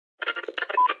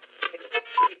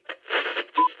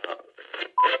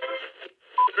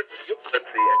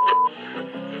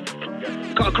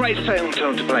got a great film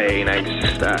to play, you know.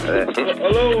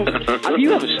 Hello? Have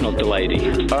you ever snogged a lady?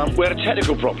 We had a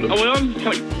technical problem. Oh, well, I'm...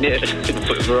 Yeah,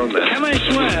 we're on there. Can I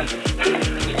swear?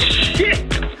 Shit!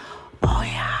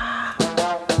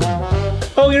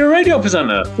 Oh, you're a radio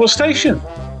presenter. What station?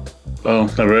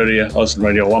 Oh, never heard of you. I was on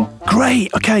Radio 1.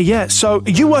 Great. Okay, yeah. So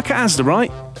you work at Asda,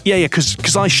 right? Yeah,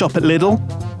 because I shop at Lidl.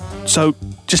 So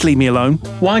just leave me alone.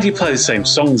 Why do you play the same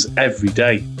songs every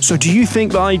day? So do you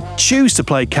think that I choose to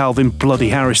play Calvin Bloody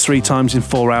Harris 3 times in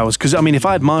 4 hours? Because, I mean, if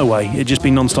I had my way, it'd just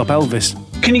be non-stop Elvis.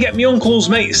 Can you get my uncle's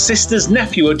mate's sister's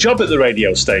nephew a job at the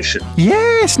radio station?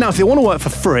 Yes. Now, if they want to work for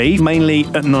free, mainly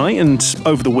at night and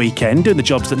over the weekend, doing the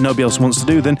jobs that nobody else wants to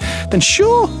do, then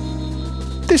sure.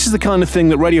 This is the kind of thing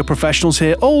that radio professionals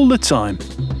hear all the time.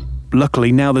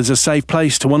 Luckily, now there's a safe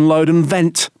place to unload and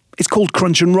vent. It's called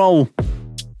Crunch and Roll.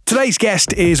 Today's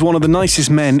guest is one of the nicest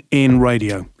men in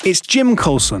radio. It's Jim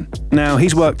Coulson. Now,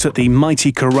 he's worked at the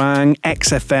mighty Kerrang,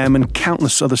 XFM and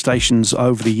countless other stations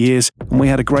over the years, and we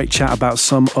had a great chat about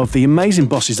some of the amazing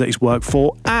bosses that he's worked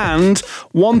for and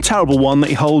one terrible one that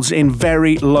he holds in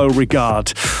very low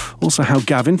regard. Also how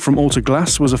Gavin from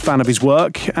Autoglass was a fan of his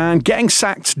work and getting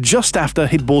sacked just after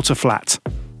he'd bought a flat.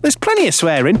 There's plenty of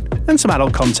swearing and some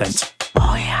adult content.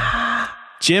 Oh yeah.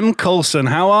 Jim Coulson,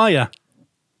 how are you?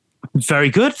 Very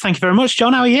good. Thank you very much,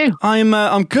 John. How are you?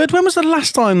 I'm good. When was the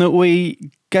last time that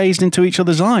we gazed into each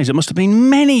other's eyes? It must have been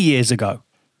many years ago.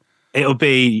 It'll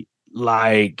be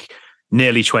like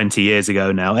nearly 20 years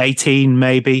ago now. 18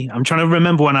 maybe. I'm trying to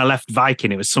remember when I left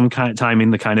Viking. It was some kind of time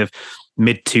in the kind of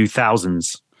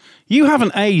mid-2000s. You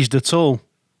haven't aged at all.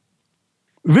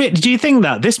 Do you think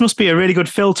that? This must be a really good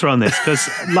filter on this because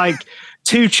like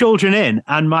 2 children in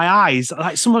and my eyes,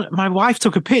 like my wife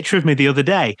took a picture of me the other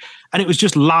day and it was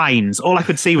just lines. All I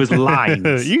could see was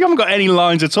lines. You haven't got any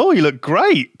lines at all. You look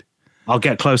great. I'll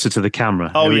get closer to the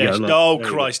camera. Oh, yes. Oh,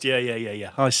 Christ. Yeah.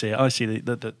 I see it. I see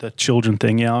the children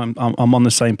thing. Yeah, I'm on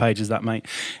the same page as that, mate.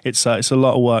 It's a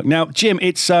lot of work. Now, Jim,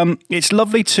 it's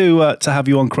lovely to have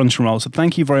you on Crunch and Roll, so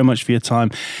thank you very much for your time.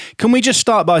 Can we just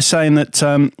start by saying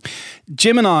that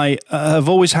Jim and I have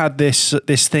always had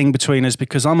this thing between us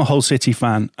because I'm a Hull City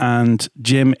fan and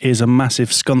Jim is a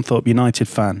massive Scunthorpe United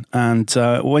fan. And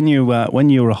when you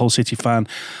were a Hull City fan,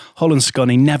 Hull and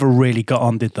Scunny never really got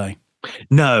on, did they?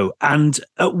 No, and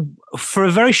for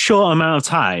a very short amount of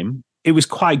time, it was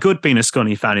quite good being a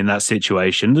Scunny fan in that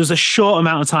situation. There was a short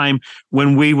amount of time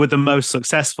when we were the most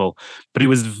successful, but it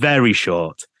was very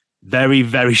short. Very,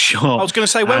 very short. I was going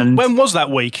to say, when was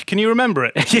that week? Can you remember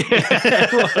it? Yeah,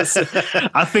 it was.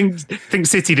 I think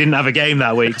City didn't have a game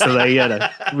that week, so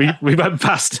we went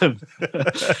past them.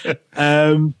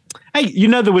 Hey,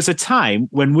 there was a time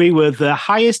when we were the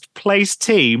highest placed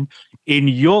team in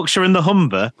Yorkshire and the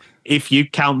Humber, if you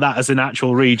count that as an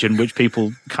actual region, which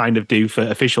people kind of do for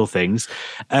official things,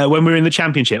 when we were in the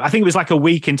Championship. I think it was like a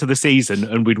week into the season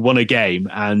and we'd won a game,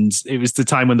 and it was the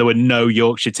time when there were no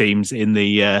Yorkshire teams in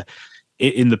the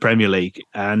Premier League,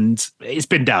 and it's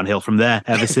been downhill from there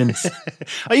ever since.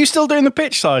 Are you still doing the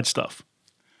pitch side stuff?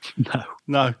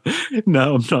 No, I'm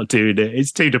not doing it.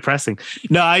 It's too depressing.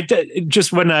 No, I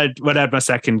just when I had my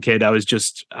second kid, I was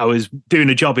doing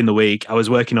a job in the week. I was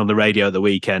working on the radio at the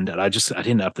weekend, and I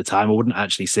didn't have the time. I wouldn't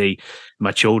actually see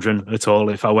my children at all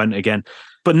if I went again.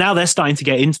 But now they're starting to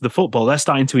get into the football. They're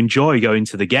starting to enjoy going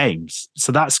to the games.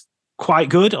 So that's quite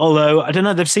good. Although I don't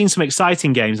know, they've seen some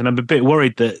exciting games, and I'm a bit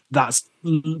worried that that's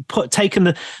taken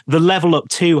the level up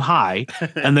too high,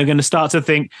 and they're going to start to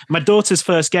think. My daughter's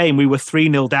first game, we were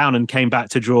 3-0 down and came back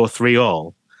to draw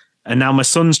 3-3. And now my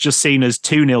son's just seen us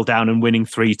 2-0 down and winning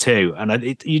 3-2.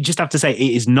 And you just have to say it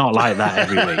is not like that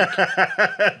every week.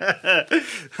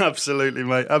 Absolutely,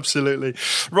 mate. Absolutely.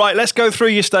 Right, let's go through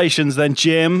your stations then,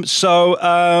 Jim. So,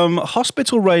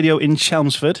 Hospital Radio in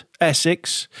Chelmsford,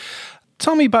 Essex.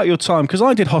 Tell me about your time, because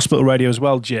I did hospital radio as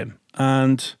well, Jim.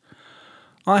 And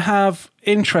I have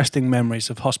interesting memories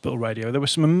of hospital radio. There were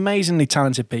some amazingly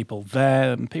talented people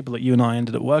there, and people that you and I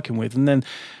ended up working with. And then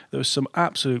there was some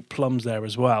absolute plums there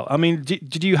as well. I mean,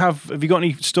 have you got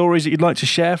any stories that you'd like to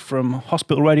share from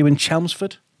hospital radio in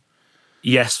Chelmsford?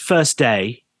 Yes, first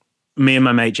day, me and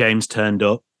my mate James turned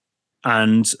up,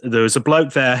 and there was a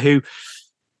bloke there who,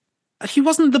 he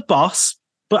wasn't the boss,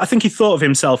 but I think he thought of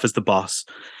himself as the boss.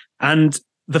 And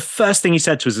the first thing he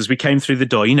said to us as we came through the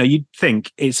door, you'd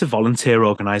think it's a volunteer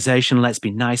organisation. Let's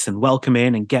be nice and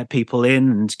welcoming and get people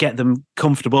in and get them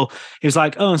comfortable. He was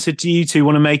like, oh, so do you two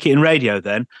want to make it in radio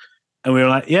then? And we were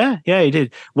like, yeah, he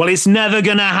did. Well, it's never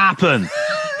going to happen.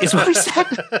 It's what he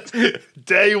said.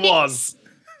 Day one.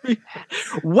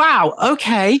 Wow,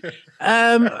 okay.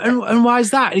 And why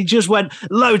is that? He just went,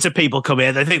 loads of people come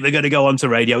here. They think they're going to go onto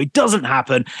radio. It doesn't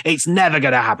happen. It's never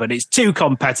going to happen. It's too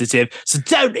competitive. So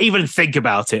don't even think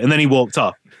about it. And then he walked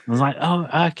off. I was like, oh,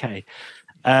 okay.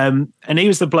 And he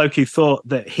was the bloke who thought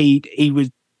that he was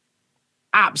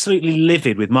absolutely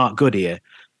livid with Mark Goodyear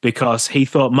because he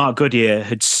thought Mark Goodyear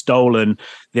had stolen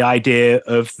the idea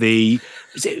of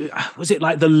was it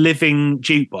like the living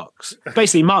jukebox?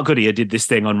 Basically, Mark Goodyear did this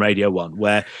thing on Radio 1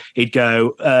 where he'd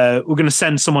go, we're going to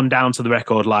send someone down to the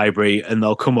record library and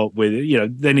they'll come up with,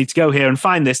 they need to go here and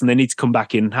find this and they need to come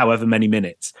back in however many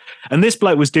minutes. And this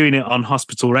bloke was doing it on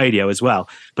hospital radio as well,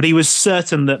 but he was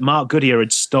certain that Mark Goodyear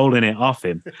had stolen it off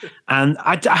him. And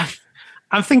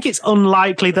I think it's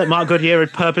unlikely that Mark Goodyear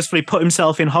had purposefully put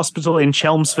himself in hospital in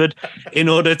Chelmsford in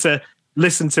order to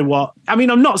listen to what... I mean,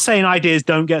 I'm not saying ideas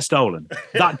don't get stolen.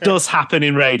 That does happen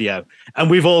in radio. And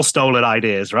we've all stolen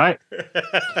ideas, right?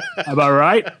 Am I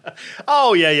right?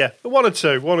 Oh, yeah. One or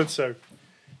two.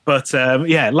 But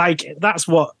that's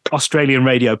what Australian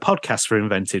radio podcasts were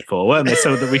invented for, weren't they?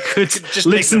 So that we could just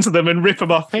listen to them and rip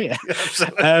them off here.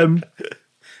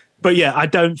 But yeah, I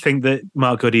don't think that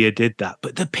Mark Goodyear did that.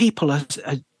 But the people that's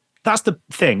the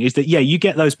thing, is that, you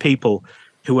get those people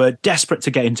who are desperate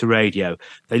to get into radio.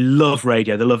 They love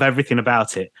radio. They love everything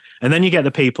about it. And then you get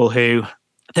the people who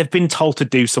they've been told to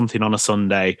do something on a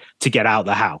Sunday to get out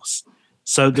the house.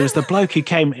 So there's the bloke who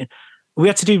came in. We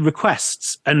had to do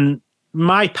requests. And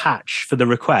my patch for the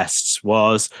requests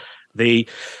was the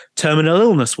terminal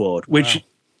illness ward, which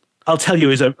I'll tell you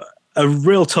is a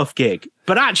real tough gig.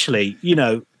 But actually,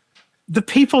 the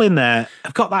people in there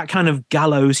have got that kind of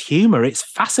gallows humor. It's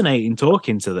fascinating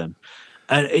talking to them.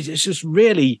 And it's just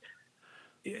really,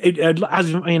 as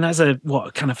a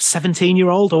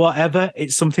 17-year-old or whatever,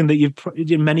 it's something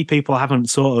that many people haven't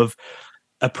sort of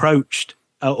approached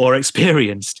or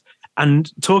experienced.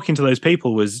 And talking to those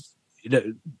people was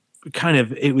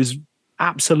it was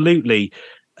absolutely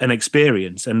an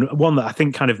experience, and one that I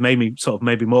think kind of made me sort of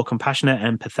maybe more compassionate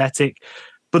and empathetic.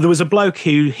 But there was a bloke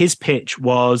who his pitch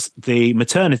was the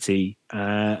maternity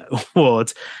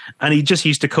ward, and he just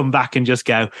used to come back and just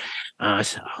go, I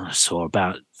saw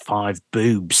about 5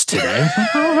 boobs today.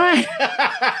 All right.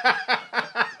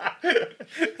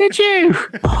 Did you?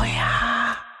 Oh,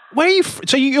 yeah. Where are you?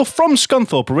 So you're from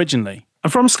Scunthorpe originally? I'm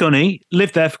from Scunny,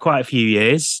 lived there for quite a few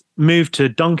years, moved to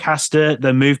Doncaster,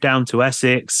 then moved down to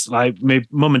Essex. Like, my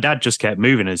mum and dad just kept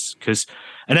moving us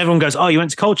and everyone goes, oh, you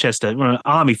went to Colchester? We're an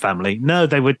army family. No,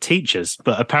 they were teachers,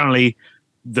 but apparently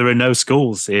there are no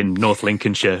schools in North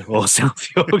Lincolnshire or South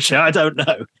Yorkshire. I don't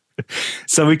know.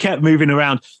 So we kept moving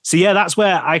around. So yeah, that's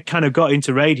where I kind of got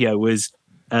into radio was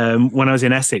when I was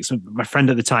in Essex. My friend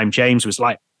at the time, James, was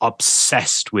like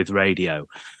obsessed with radio.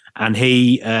 And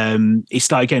he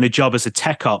started getting a job as a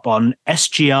tech op on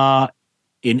SGR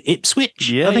in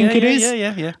Ipswich, I think it is.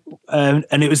 Yeah.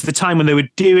 And it was the time when they were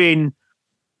doing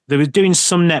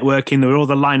some networking. There were all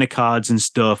the liner cards and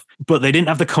stuff, but they didn't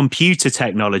have the computer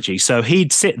technology. So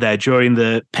he'd sit there during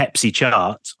the Pepsi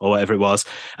chart or whatever it was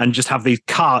and just have these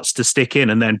carts to stick in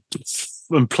and then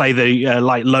play the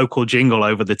local jingle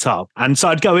over the top. And so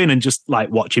I'd go in and just like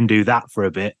watch him do that for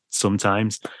a bit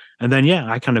sometimes. And then,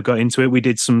 I kind of got into it. We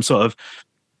did some sort of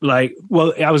I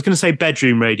was going to say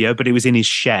bedroom radio, but it was in his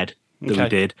shed that we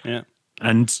did. Yeah.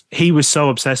 And he was so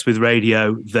obsessed with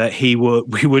radio that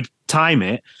we would time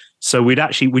it. So we'd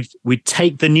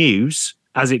take the news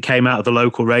as it came out of the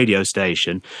local radio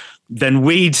station. Then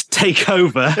we'd take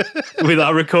over with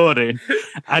our recording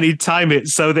and he'd time it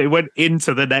so that it went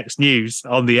into the next news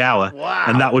on the hour. Wow.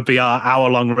 And that would be our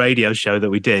hour-long radio show that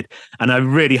we did. And I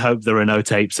really hope there are no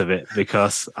tapes of it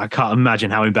because I can't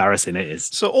imagine how embarrassing it is.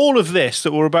 So all of this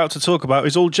that we're about to talk about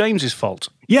is all James's fault?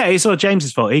 Yeah, it's all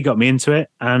James's fault. He got me into it.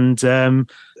 And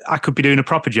I could be doing a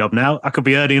proper job now. I could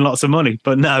be earning lots of money.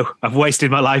 But no, I've wasted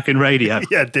my life in radio.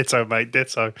 Yeah, ditto, mate,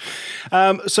 ditto.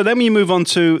 So then you move on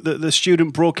to the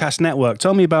Student Broadcast Network.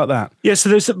 Tell me about that. Yeah, so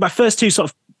there's my first two sort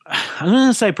of, I'm going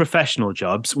to say professional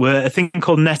jobs, were a thing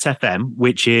called Net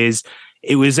FM,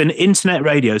 it was an internet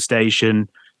radio station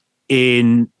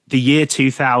in the year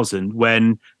 2000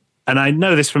 when, and I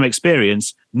know this from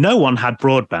experience, no one had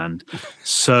broadband,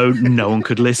 so no one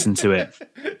could listen to it.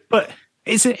 But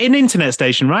it's an internet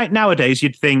station, right? Nowadays,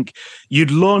 you'd think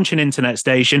you'd launch an internet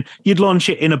station, you'd launch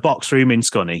it in a box room in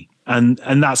Scunny, and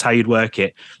that's how you'd work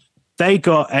it. They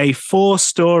got a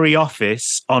 4-story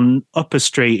office on Upper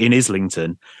Street in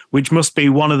Islington, which must be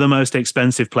one of the most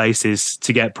expensive places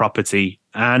to get property.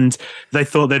 And they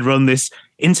thought they'd run this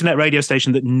internet radio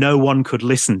station that no one could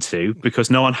listen to because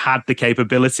no one had the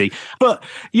capability. But,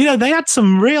 they had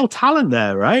some real talent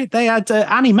there, right? They had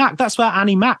Annie Mac. That's where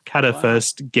Annie Mac had her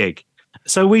first gig.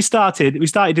 So we started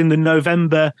in the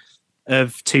November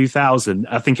of 2000.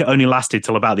 I think it only lasted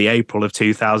till about the April of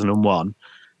 2001.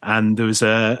 And there was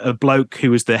a bloke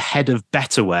who was the head of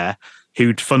Betterware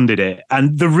who'd funded it.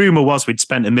 And the rumor was we'd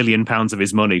spent £1 million of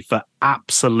his money for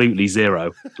absolutely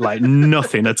zero, like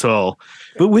nothing at all.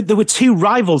 But there were two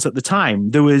rivals at the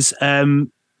time. There was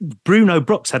Bruno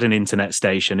Brooks had an internet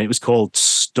station. It was called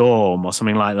Storm or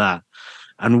something like that.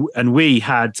 And we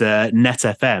had Net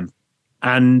FM.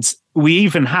 And we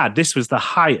even had, this was the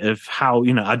height of how,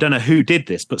 I don't know who did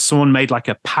this, but someone made like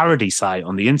a parody site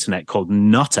on the internet called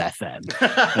Not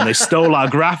FM. And they stole our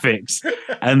graphics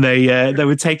and they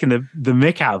were taking the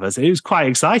mick out of us. It was quite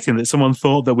exciting that someone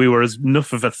thought that we were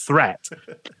enough of a threat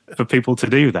for people to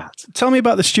do that. Tell me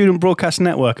about the Student Broadcast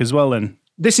Network as well then.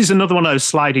 This is another one of those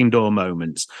sliding door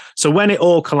moments. So when it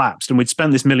all collapsed and we'd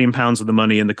spent this £1 million of the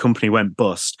money and the company went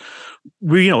bust,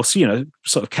 we all, sort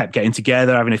of kept getting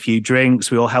together, having a few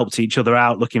drinks. We all helped each other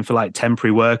out, looking for like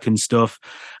temporary work and stuff.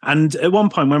 And at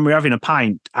one point when we were having a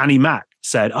pint, Annie Mac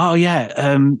said, "Oh yeah,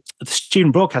 the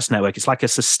Student Broadcast Network, it's like a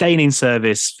sustaining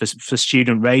service for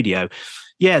student radio.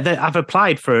 Yeah, I've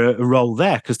applied for a role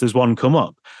there because there's one come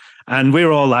up." And we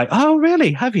were all like, "Oh,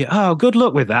 really? Have you? Oh, good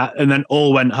luck with that." And then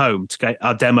all went home to get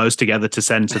our demos together to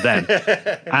send to them.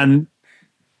 And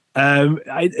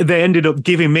they ended up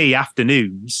giving me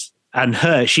afternoons,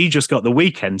 and she just got the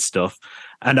weekend stuff.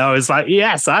 And I was like,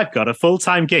 yes, I've got a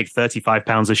full-time gig,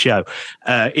 £35 a show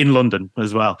in London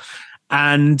as well.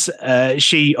 And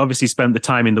she obviously spent the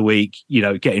time in the week,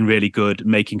 getting really good,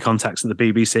 making contacts at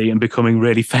the BBC and becoming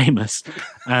really famous.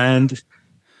 And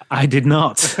I did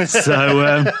not.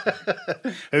 So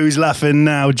who's laughing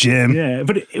now, Jim? Yeah,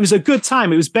 but it was a good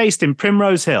time. It was based in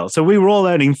Primrose Hill. So we were all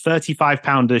earning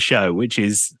 £35 a show, which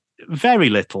is very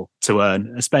little to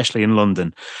earn, especially in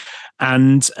London.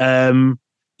 And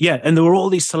and there were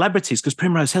all these celebrities because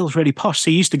Primrose Hill is really posh.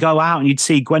 So you used to go out and you'd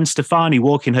see Gwen Stefani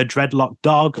walking her dreadlock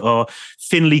dog, or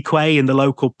Finlay Quay in the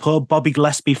local pub. Bobby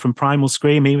Gillespie from Primal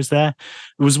Scream, he was there.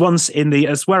 It was once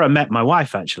it's where I met my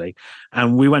wife, actually.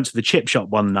 And we went to the chip shop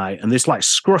one night and this like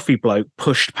scruffy bloke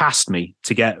pushed past me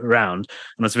to get around.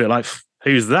 And I was a bit like,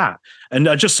 who's that? And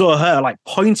I just saw her like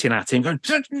pointing at him, going,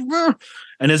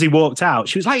 and as he walked out,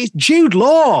 she was like, it's Jude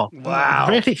Law. Wow.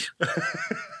 Really?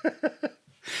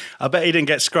 I bet he didn't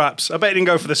get scraps. I bet he didn't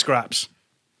go for the scraps.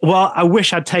 Well, I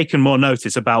wish I'd taken more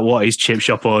notice about what his chip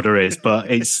shop order is, but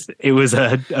it was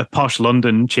a posh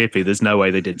London chippy. There's no way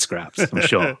they did scraps, I'm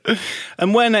sure.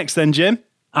 And where next then, Jim?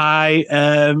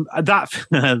 That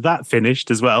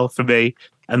finished as well for me,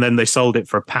 and then they sold it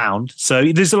for £1.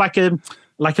 So there's like a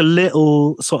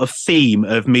little sort of theme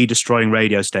of me destroying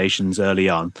radio stations early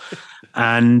on,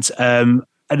 and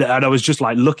I was just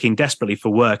like looking desperately for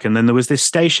work. And then there was this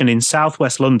station in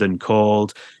southwest London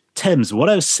called Thames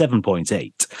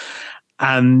 107.8.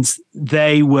 And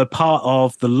they were part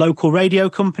of the local radio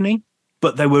company,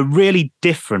 but they were really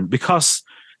different because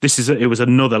it was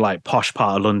another like posh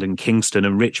part of London, Kingston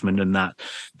and Richmond and that.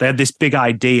 They had this big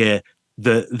idea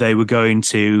that they were going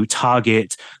to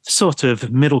target sort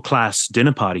of middle-class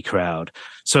dinner party crowd.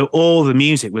 So all the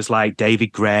music was like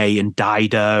David Gray and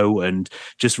Dido and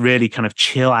just really kind of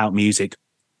chill-out music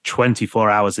 24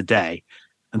 hours a day.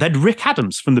 And they had Rick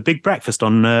Adams from The Big Breakfast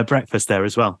on Breakfast there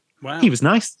as well. Wow. He was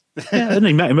nice. Yeah, and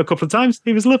I met him a couple of times.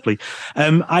 He was lovely.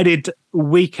 I did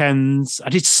weekends. I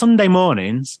did Sunday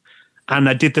mornings, and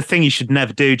I did the thing you should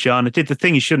never do, John. I did the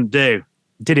thing you shouldn't do.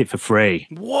 Did it for free.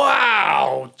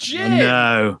 Wow, Jim.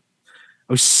 No,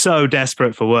 I was so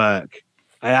desperate for work.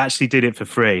 I actually did it for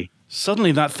free.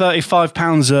 Suddenly that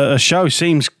 £35 a show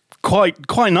seems quite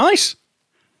nice.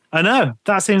 I know.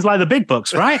 That seems like the big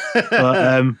bucks, right?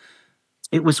 But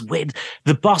it was weird.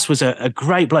 The boss was a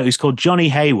great bloke who's called Johnny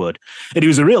Hayward. And he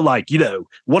was a real,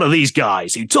 one of these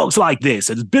guys who talks like this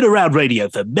and has been around radio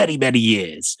for many, many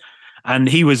years. And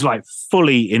he was like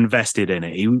fully invested in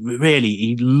it.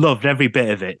 He loved every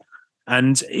bit of it.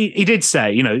 And he did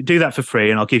say, do that for free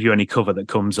and I'll give you any cover that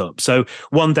comes up. So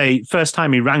one day, first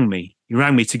time he rang me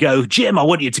to go, Jim, I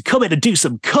want you to come in and do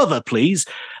some cover, please.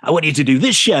 I want you to do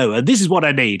this show and this is what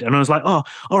I need. And I was like, oh,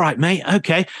 all right, mate.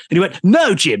 Okay. And he went,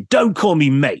 no, Jim, don't call me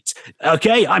mate.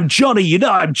 Okay. I'm Johnny.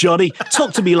 I'm Johnny.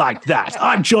 Talk to me like that.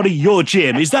 I'm Johnny. You're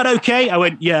Jim. Is that okay? I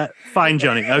went, yeah, fine,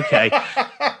 Johnny. Okay.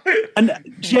 And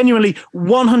genuinely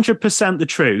 100% the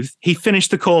truth. He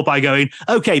finished the call by going,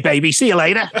 okay, baby, see you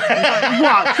later.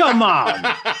 What? Come on.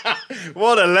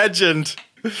 What a legend.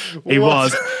 He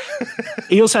was.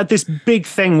 He also had this big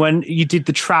thing when you did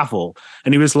the travel,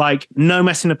 and he was like, no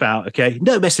messing about, okay?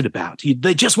 No messing about.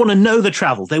 They just want to know the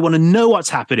travel. They want to know what's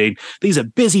happening. These are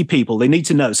busy people. They need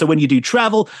to know. So when you do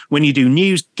travel, when you do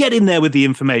news, get in there with the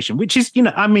information, which is,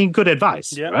 good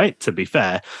advice, right? To be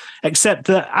fair. Except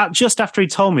that just after he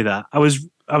told me that, I was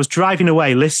driving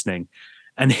away listening,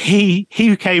 and he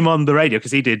came on the radio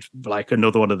because he did like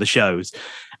another one of the shows,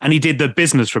 and he did the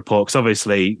business report because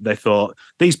obviously they thought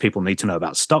these people need to know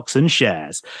about stocks and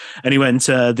shares. And he went,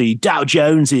 the Dow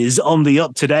Jones is on the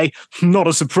up today. Not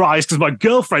a surprise because my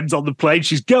girlfriend's on the plane.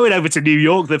 She's going over to New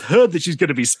York. They've heard that she's going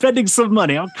to be spending some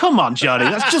money. Oh, come on, Johnny.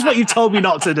 That's just what you told me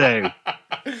not to do.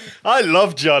 I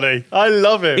love Johnny. I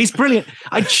love him. He's brilliant.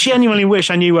 I genuinely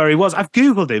wish I knew where he was. I've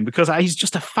Googled him because he's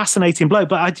just a fascinating bloke,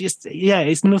 but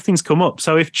nothing's come up.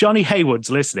 So if Johnny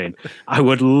Haywood's listening, I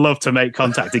would love to make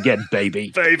contact again,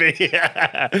 baby. Baby,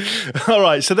 yeah. All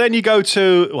right, so then you go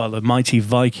to, the mighty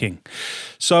Viking.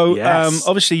 So Yes.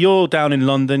 Obviously you're down in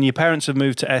London, your parents have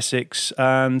moved to Essex,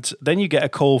 and then you get a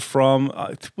call from,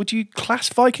 would you class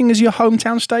Viking as your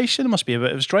hometown station? It must be a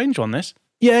bit of a strange one, this.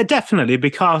 Yeah, definitely,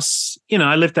 because,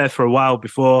 I lived there for a while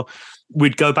before.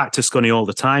 We'd go back to Scunny all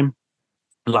the time.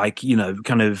 Like,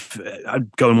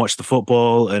 I'd go and watch the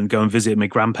football and go and visit my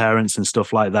grandparents and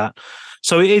stuff like that.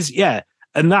 So it is, yeah.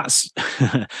 And that's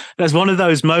one of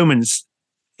those moments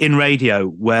in radio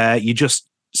where you just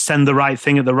send the right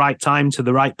thing at the right time to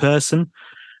the right person.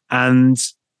 And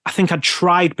I think I'd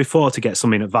tried before to get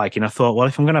something at Viking. I thought, well,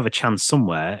 if I'm going to have a chance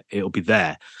somewhere, it'll be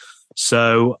there.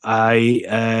 So I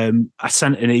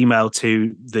sent an email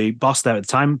to the boss there at the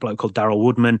time, a bloke called Daryl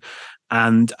Woodman,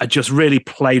 and I just really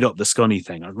played up the Scunny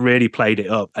thing. I really played it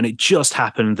up, and it just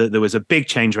happened that there was a big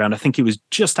change around. I think it was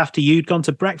just after you'd gone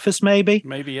to breakfast, maybe.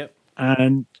 Maybe, yeah.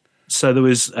 And so there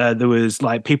was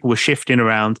like people were shifting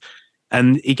around,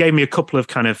 and he gave me a couple of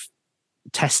kind of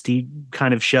testy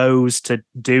kind of shows to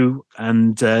do,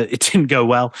 and it didn't go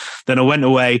well. Then I went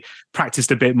away,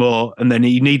 practiced a bit more, and then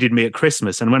he needed me at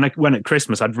Christmas. And when I went at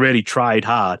Christmas, I'd really tried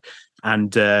hard,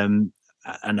 and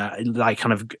I like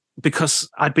kind of, because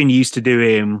I'd been used to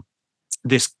doing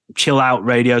this chill out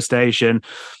radio station.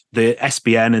 The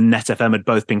SBN and Net FM had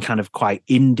both been kind of quite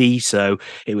indie, so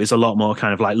it was a lot more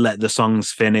kind of like let the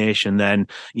songs finish, and then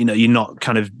you're not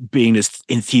kind of being as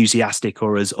enthusiastic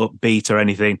or as upbeat or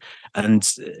anything. And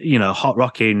hot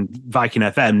rocking Viking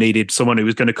FM needed someone who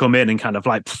was going to come in and kind of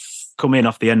like come in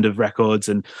off the end of records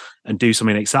and do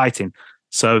something exciting.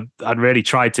 So I'd really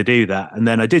tried to do that, and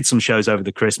then I did some shows over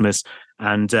the Christmas,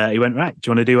 and he went, right, do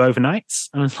you want to do overnights?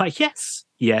 And I was like,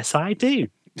 yes, I do.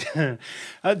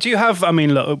 Do you have,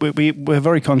 look, we're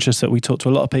very conscious that we talk to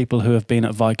a lot of people who have been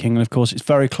at Viking, and of course it's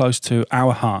very close to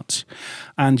our hearts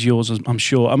and yours, I'm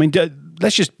sure.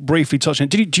 Let's just briefly touch on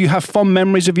it. Do you have fond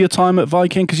memories of your time at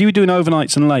Viking? Because you were doing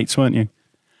overnights and lates, weren't you?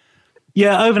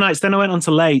 Yeah, overnights. Then I went on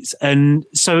to lates, and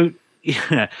so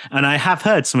yeah, and I have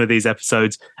heard some of these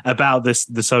episodes about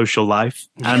the social life,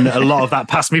 and a lot of that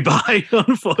passed me by,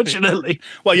 unfortunately.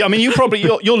 Well, you probably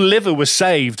your liver was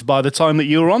saved by the time that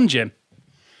you were on, Jim.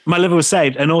 My liver was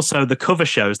saved, and also the cover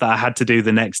shows that I had to do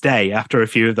the next day after a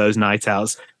few of those night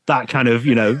outs, that kind of,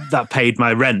 that paid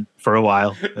my rent for a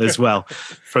while as well,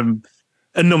 from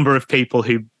a number of people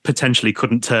who potentially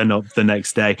couldn't turn up the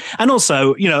next day. And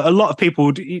also, a lot of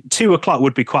people, 2:00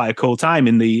 would be quite a cool time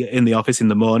in the office in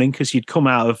the morning, because you'd come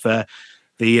out of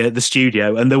the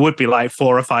studio and there would be like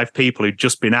 4 or 5 people who'd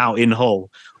just been out in Hull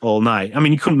all night.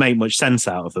 You couldn't make much sense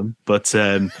out of them, but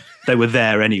they were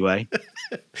there anyway.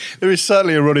 There is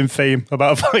certainly a running theme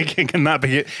about Viking, and that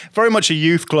being very much a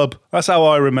youth club. That's how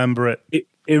I remember it.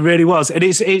 It really was.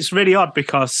 It's really odd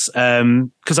because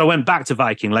I went back to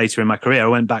Viking later in my career. I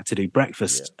went back to do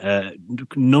breakfast a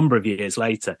number of years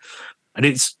later, and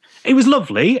it was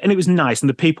lovely and it was nice, and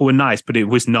the people were nice, but it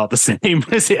was not the same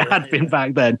as it had been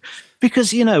back then.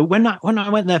 Because when I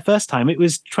went there first time, it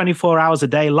was 24 hours a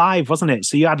day live, wasn't it?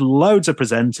 So you had loads of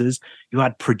presenters, you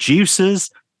had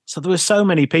producers. So there were so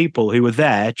many people who were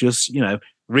there, just,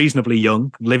 reasonably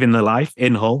young, living their life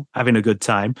in Hull, having a good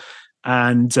time.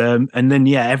 And then,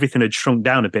 everything had shrunk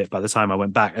down a bit by the time I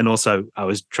went back. And also I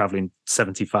was traveling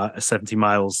 70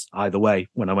 miles either way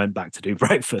when I went back to do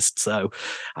breakfast. So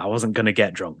I wasn't going to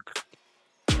get drunk.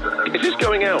 Is this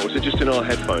going out, or is it just in our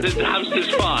headphones? The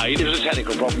hamster's fine. It was a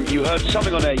technical problem. You heard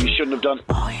something on air you shouldn't have done.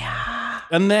 Oh, yeah.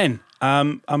 And then,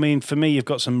 for me, you've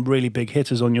got some really big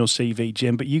hitters on your CV,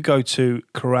 Jim, but you go to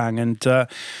Kerrang, and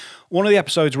one of the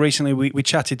episodes recently, we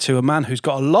chatted to a man who's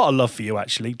got a lot of love for you,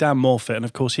 actually, Dan Morfitt, and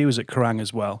of course he was at Kerrang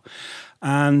as well.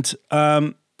 And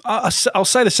I'll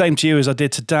say the same to you as I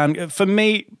did to Dan. For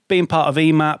me, being part of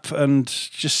EMAP and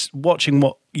just watching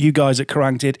what you guys at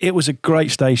Kerrang did, it was a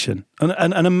great station,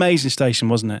 an amazing station,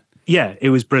 wasn't it? Yeah, it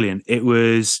was brilliant. It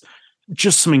was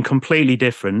just something completely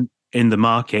different in the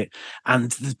market,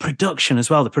 and the production as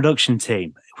well. The production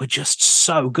team were just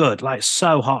so good, like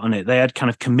so hot on it. They had kind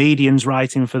of comedians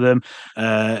writing for them.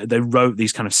 They wrote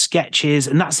these kind of sketches,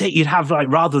 and that's it. You'd have like,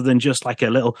 rather than just like a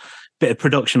little bit of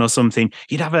production or something,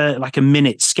 you'd have a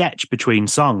minute sketch between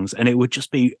songs, and it would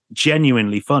just be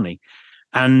genuinely funny.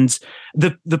 And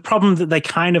the problem that they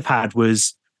kind of had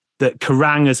was that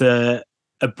Kerrang as a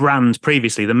brand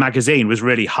previously, the magazine was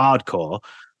really hardcore,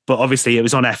 but obviously it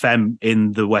was on FM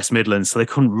in the West Midlands, so they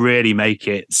couldn't really make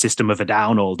it System of a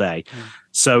Down all day.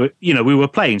 So, you know, we were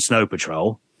playing Snow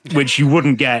Patrol, which you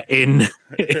wouldn't get in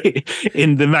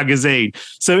in the magazine.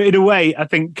 So in a way, I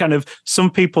think kind of some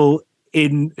people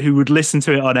who would listen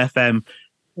to it on FM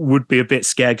would be a bit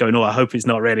scared, going, oh, I hope it's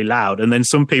not really loud. And then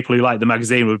some people who like the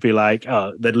magazine would be like,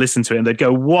 oh, they'd listen to it and they'd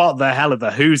go, what the hell are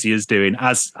the Hoosiers doing?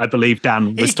 As I believe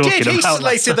Dan was talking about. He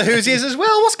slated the Hoosiers as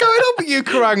well. What's going on with you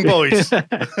Kerrang boys?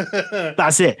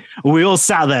 That's it. We all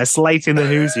sat there slating the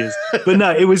Hoosiers. But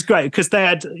no, it was great because they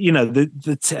had, you know,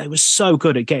 it was so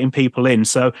good at getting people in.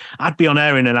 So I'd be on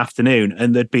air in an afternoon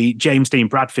and there'd be James Dean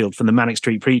Bradfield from the Manic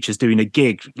Street Preachers doing a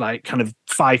gig like kind of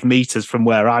 5 meters from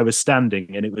where I was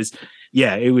standing. And it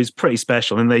was pretty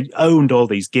special. And they owned all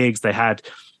these gigs. They had,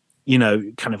 you know,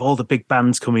 kind of all the big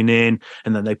bands coming in,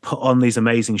 and then they put on these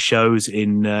amazing shows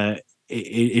in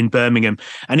Birmingham.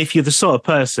 And if you're the sort of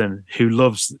person who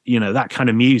loves, you know, that kind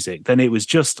of music, then it was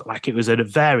just like, it was at a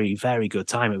very, very good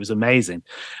time. It was amazing.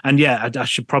 And yeah, I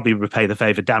should probably repay the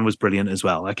favor. Dan was brilliant as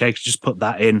well. Okay, just put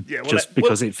that in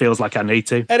because it feels like I need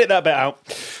to. Edit that bit out.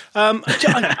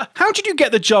 How did you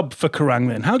get the job for Kerrang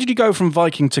then? How did you go from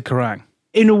Viking to Kerrang?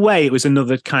 In a way, it was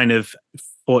another kind of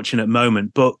fortunate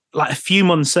moment, but like a few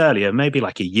months earlier, maybe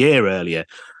like a year earlier,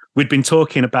 we'd been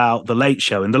talking about The Late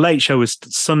Show, and The Late Show was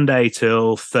Sunday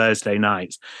till Thursday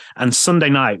nights, and Sunday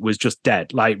night was just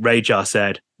dead. Like Ray Jar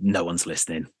said, no one's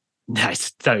listening.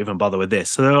 Don't even bother with this.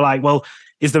 So they were like, well,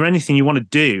 is there anything you want to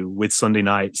do with Sunday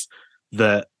nights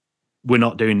that we're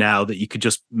not doing now that you could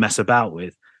just mess about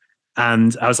with?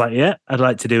 And I was like, yeah, I'd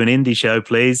like to do an indie show,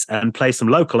 please, and play some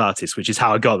local artists, which is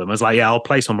how I got them. I was like, yeah, I'll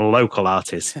play some local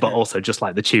artists, but also just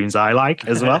like the tunes I like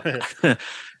as well.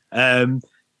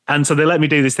 And so they let me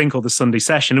do this thing called the Sunday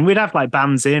Session, and we'd have like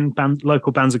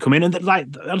local bands would come in, and like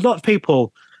a lot of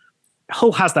people,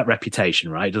 Hull has that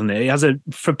reputation, right? Doesn't it? It has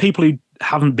for people who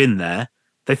haven't been there,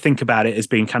 they think about it as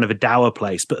being kind of a dour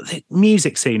place, but the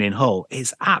music scene in Hull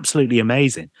is absolutely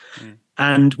amazing.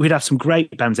 And we'd have some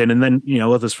great bands in, and then, you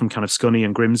know, others from kind of Scunny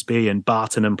and Grimsby and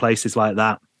Barton and places like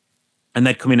that. And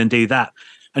they'd come in and do that.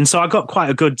 And so I got quite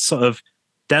a good sort of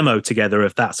demo together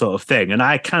of that sort of thing. And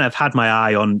I kind of had my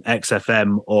eye on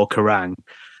XFM or Kerrang.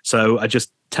 So I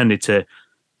just tended to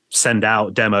send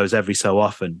out demos every so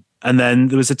often. And then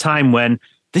there was a time when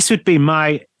this would be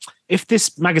if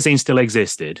this magazine still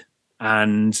existed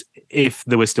and if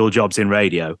there were still jobs in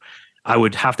radio, I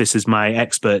would have this as my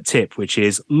expert tip, which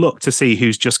is look to see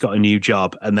who's just got a new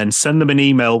job and then send them an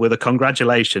email with a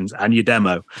congratulations and your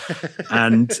demo.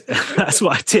 And that's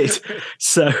what I did.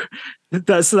 So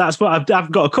that's what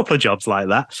I've got a couple of jobs like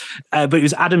that. But it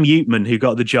was Adam Uteman who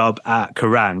got the job at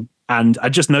Kerrang. And I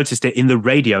just noticed it in the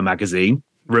radio magazine.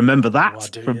 Remember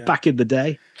that from back in the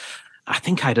day? I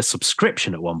think I had a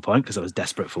subscription at one point because I was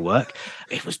desperate for work.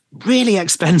 It was really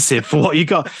expensive for what you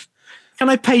got. Can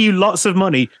I pay you lots of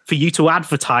money for you to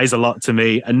advertise a lot to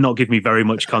me and not give me very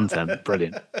much content?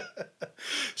 Brilliant.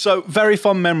 So very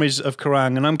fond memories of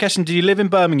Kerrang. And I'm guessing, did you live in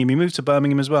Birmingham? You moved to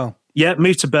Birmingham as well? Yeah,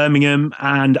 moved to Birmingham,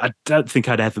 and I don't think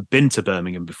I'd ever been to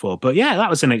Birmingham before. But yeah, that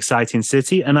was an exciting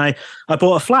city. And I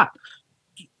bought a flat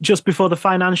just before the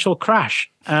financial crash.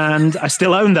 And I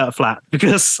still own that flat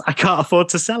because I can't afford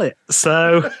to sell it.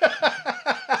 So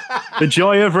the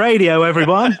joy of radio,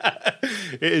 everyone.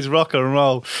 It is rock and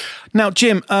roll. Now,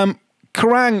 Jim,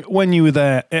 Kerrang, when you were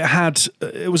there,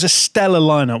 it was a stellar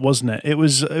lineup, wasn't it? It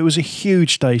was a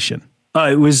huge station. Oh,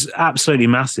 it was absolutely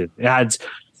massive. It had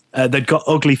they'd got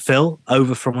Ugly Phil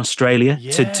over from Australia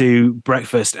to do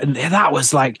breakfast, and that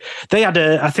was like they had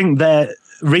I think their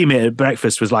remit at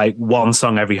breakfast was like one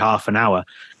song every half an hour,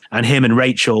 and him and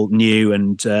Rachel New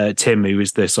and Tim, who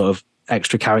was the sort of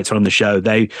extra character on the show,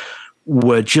 they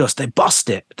bossed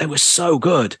it. They were so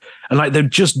good. And like they'd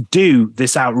just do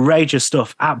this outrageous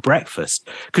stuff at breakfast.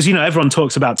 Because, you know, everyone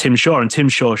talks about Tim Shaw, and Tim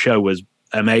Shaw's show was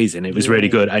amazing. It was really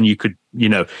good. And you could, you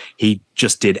know, he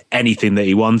just did anything that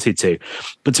he wanted to.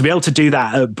 But to be able to do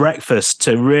that at breakfast,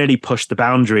 to really push the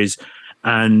boundaries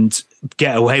and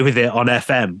get away with it on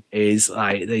FM is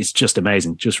like, it's just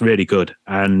amazing, just really good.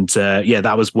 And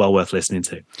that was well worth listening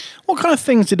to. What kind of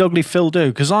things did Ugly Phil do?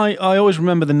 Because I always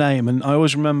remember the name, and I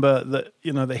always remember that,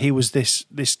 that he was this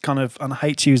kind of, and I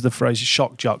hate to use the phrase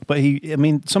shock jock, but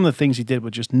some of the things he did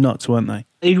were just nuts, weren't they?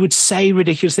 He would say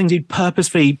ridiculous things. He'd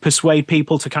purposefully persuade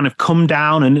people to kind of come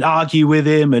down and argue with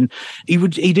him, and he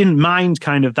didn't mind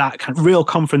kind of that kind of real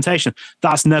confrontation.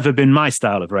 That's never been my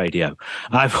style of radio.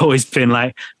 I've always been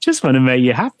like, just want to make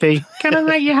you happy. Can I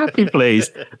make you happy, please?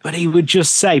 But he would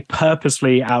just say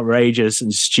purposefully outrageous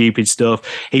and stupid stuff.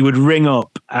 He would ring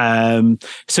up.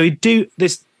 So he'd do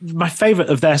this. My favorite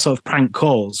of their sort of prank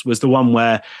calls was the one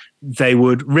where they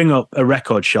would ring up a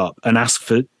record shop and ask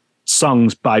for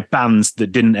songs by bands that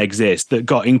didn't exist, that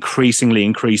got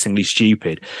increasingly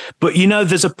stupid. But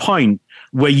there's a point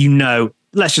where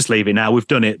let's just leave it now. We've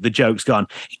done it. The joke's gone.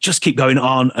 Just keep going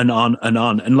on and on and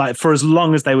on. And like for as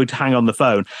long as they would hang on the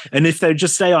phone. And if they would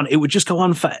just stay on, it would just go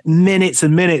on for minutes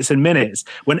and minutes and minutes,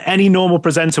 when any normal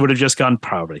presenter would have just gone,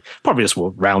 probably just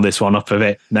we'll round this one up a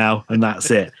bit now. And that's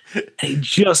it. It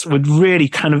just would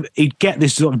really he'd get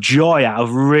this sort of joy out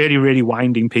of really, really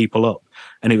winding people up.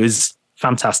 And it was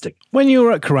fantastic. When you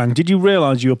were at Kerrang, did you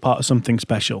realise you were part of something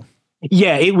special?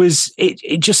 Yeah,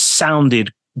 it just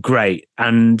sounded great,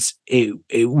 and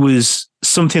it was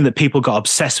something that people got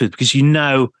obsessed with, because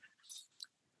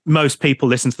most people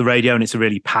listen to the radio and it's a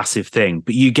really passive thing,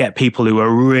 but you get people who are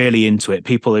really into it,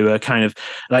 people who are kind of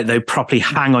like, they properly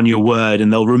hang on your word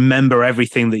and they'll remember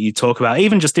everything that you talk about,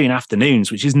 even just doing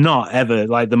afternoons, which is not ever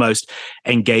like the most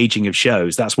engaging of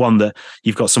shows. That's one that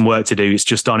you've got some work to do. It's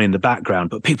just on in the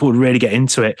background, but people would really get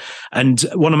into it. And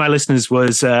one of my listeners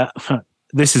was,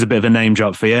 this is a bit of a name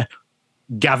drop for you,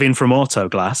 Gavin from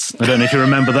Autoglass. I don't know if you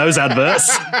remember those adverts.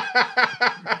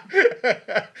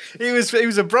 He was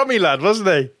a Brummie lad, wasn't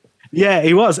he? Yeah,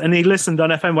 he was. And he listened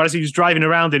on FM while he was driving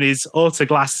around in his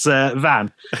Autoglass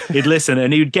van. He'd listen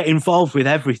and he would get involved with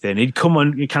everything. He'd come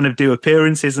on, he'd kind of do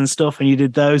appearances and stuff, and you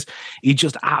did those. He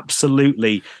just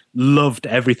absolutely loved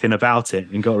everything about it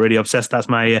and got really obsessed. That's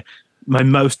my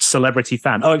most celebrity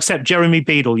fan. Oh, except Jeremy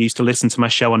Beadle used to listen to my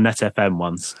show on Net FM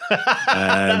once.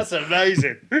 That's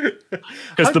amazing.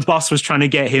 Because the boss was trying to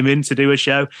get him in to do a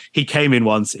show. He came in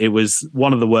once. It was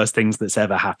one of the worst things that's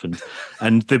ever happened.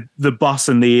 And the boss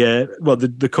and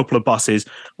the couple of bosses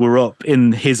were up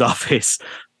in his office,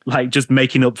 like just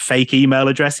making up fake email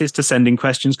addresses to send in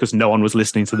questions, because no one was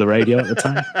listening to the radio at the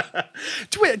time.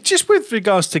 Just with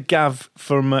regards to Gavin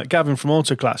from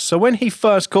Autoglass, so when he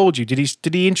first called you, did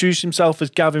he introduce himself as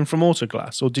Gavin from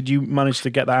Autoglass, or did you manage to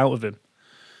get that out of him?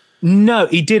 No,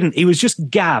 he didn't. He was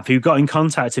just Gav, who got in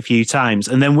contact a few times,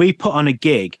 and then we put on a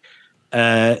gig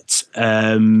at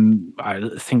I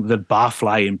think the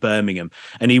Barfly in Birmingham,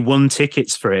 and he won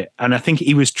tickets for it. And I think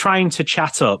he was trying to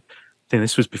chat up, I think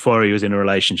this was before he was in a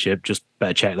relationship, just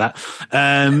better check that.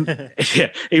 Yeah,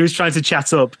 he was trying to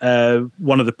chat up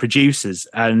one of the producers,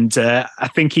 and I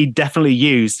think he definitely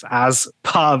used as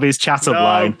part of his chat up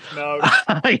line. No.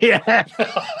 Yeah.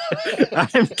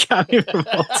 I'm Gavin from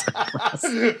Autoglass.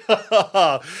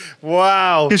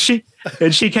 Wow.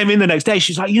 And she came in the next day.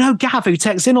 She's like, Gav, who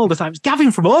texts in all the time, it's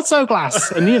Gavin from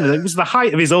Autoglass. And it was the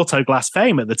height of his Autoglass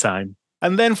fame at the time.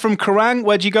 And then from Kerrang,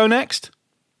 where'd you go next?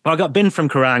 Well, I got binned from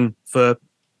Kerrang for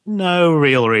no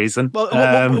real reason.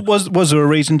 Well, was there a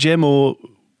reason, Jim, or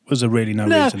was there really no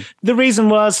reason? The reason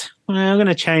was, I'm going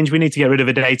to change. We need to get rid of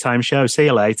a daytime show. See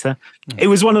you later. It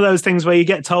was one of those things where you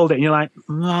get told it and you're like,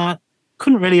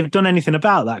 couldn't really have done anything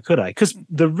about that, could I? Because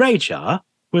the radar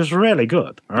was really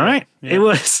good, all right? Yeah. It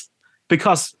was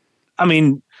because,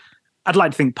 I'd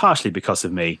like to think partially because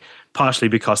of me, partially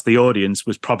because the audience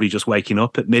was probably just waking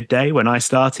up at midday when I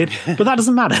started, but that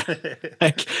doesn't matter.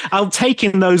 I'm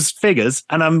taking those figures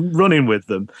and I'm running with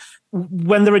them.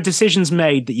 When there are decisions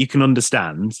made that you can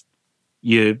understand,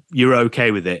 you're okay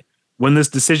with it. When there's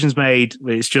decisions made,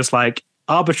 it's just like,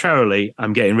 arbitrarily,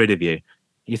 I'm getting rid of you.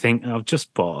 You think, I've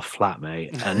just bought a flat,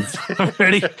 mate, and I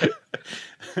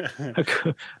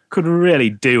could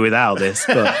really do without this,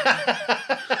 but...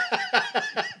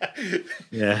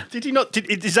 Yeah. Did you not?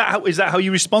 Is that how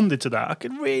you responded to that? I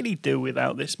could really do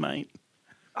without this, mate.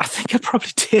 I think I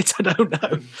probably did. I don't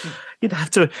know. You'd have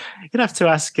to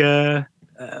ask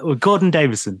Gordon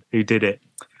Davison, who did it.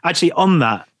 Actually, on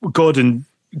that, Gordon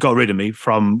got rid of me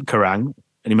from Kerrang,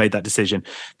 and he made that decision.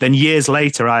 Then years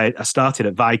later, I started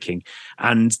at Viking,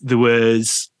 and there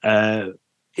was,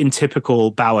 in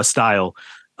typical Bauer style,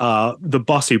 the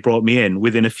boss who brought me in,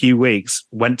 within a few weeks,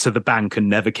 went to the bank and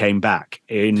never came back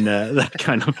in that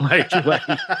kind of like way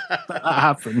that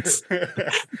happens.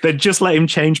 They'd just let him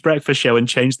change breakfast show and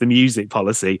change the music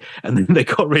policy, and then they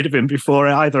got rid of him before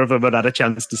either of them had a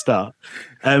chance to start.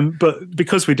 But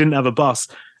because we didn't have a boss,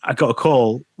 I got a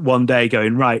call one day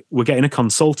going, right, we're getting a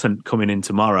consultant coming in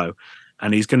tomorrow,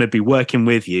 and he's going to be working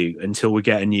with you until we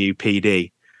get a new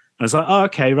PD. I was like, oh,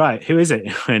 okay, right. Who is it?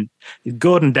 He went,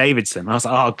 Gordon Davidson. I was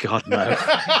like, oh, God, no.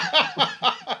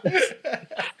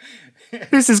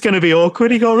 This is going to be awkward.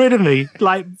 He got rid of me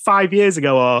like 5 years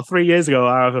ago or 3 years ago,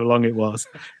 however long it was.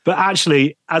 But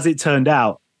actually, as it turned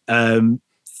out,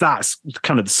 that's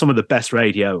kind of some of the best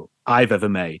radio I've ever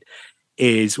made,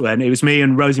 is when it was me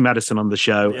and Rosie Madison on the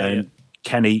show and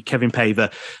Kevin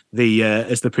Paver,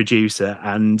 as the producer,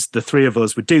 and the three of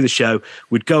us would do the show.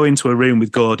 We'd go into a room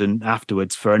with Gordon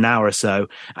afterwards for an hour or so,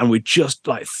 and we'd just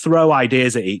like throw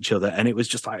ideas at each other. And it was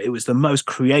just like, it was the most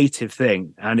creative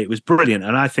thing, and it was brilliant.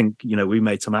 And I think, we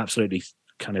made some absolutely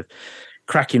kind of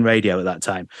cracking radio at that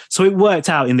time. So it worked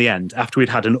out in the end. After we'd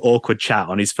had an awkward chat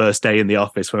on his first day in the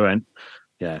office, we went,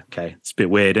 yeah, okay, it's a bit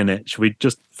weird, isn't it? Should we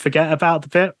just forget about the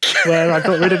bit where I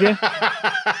got rid of you?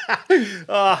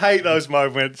 Oh, I hate those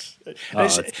moments.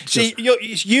 See,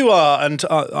 you are, and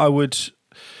I'm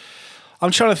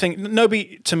trying to think,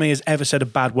 nobody to me has ever said a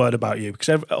bad word about you,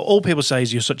 because all people say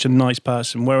is you're such a nice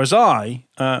person, whereas I,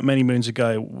 many moons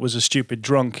ago, was a stupid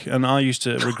drunk, and I used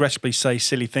to regrettably say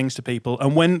silly things to people.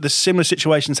 And when the similar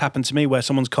situations happen to me where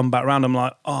someone's come back round, I'm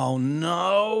like, oh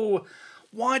no,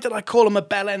 why did I call him a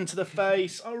bell end to the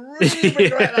face? I really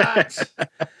regret that.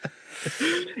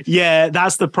 Yeah,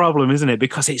 that's the problem, isn't it?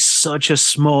 Because it's such a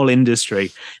small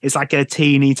industry. It's like a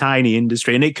teeny tiny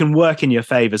industry, and it can work in your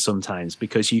favor sometimes,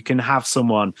 because you can have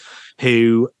someone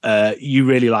who you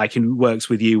really like and works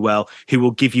with you well, who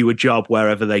will give you a job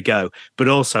wherever they go. But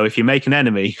also, if you make an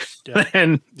enemy,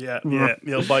 then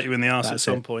he'll bite you in the arse at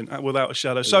some point, without a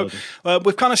shadow. So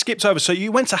we've kind of skipped over. So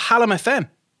you went to Hallam FM.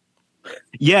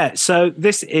 Yeah, so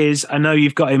this is, I know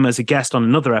you've got him as a guest on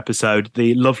another episode,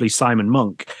 the lovely Simon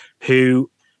Monk,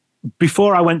 who,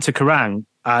 before I went to Kerrang,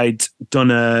 I'd sort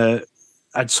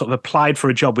of applied for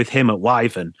a job with him at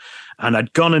Wyvern, and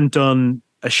I'd gone and done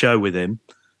a show with him,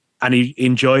 and he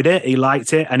enjoyed it, he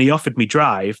liked it, and he offered me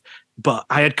Drive, but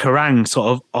I had Kerrang sort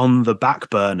of on the back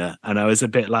burner, and I was a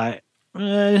bit like,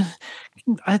 I'm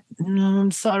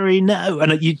sorry, no.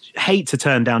 And you hate to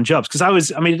turn down jobs, because I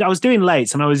was doing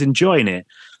late and I was enjoying it,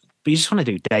 but you just want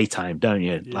to do daytime, don't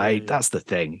you? That's the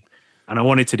thing. And I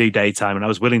wanted to do daytime, and I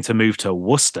was willing to move to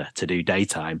Worcester to do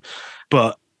daytime.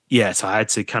 But so I had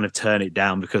to kind of turn it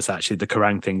down, because actually the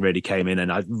Kerrang thing really came in,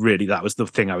 and that was the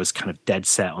thing I was kind of dead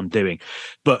set on doing.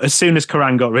 But as soon as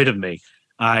Kerrang got rid of me,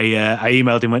 I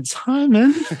emailed him and went,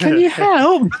 Simon, can you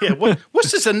help?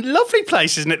 Worcester's a lovely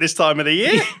place, isn't it, this time of the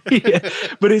year? Yeah,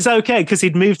 but it's okay, because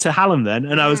he'd moved to Hallam then,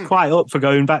 and I was quite up for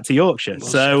going back to Yorkshire.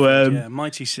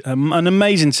 Mighty, an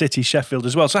amazing city, Sheffield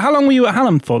as well. So how long were you at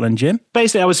Hallam for then, Jim?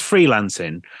 Basically, I was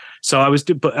freelancing. So I was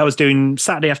doing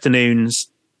Saturday afternoons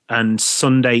and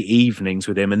Sunday evenings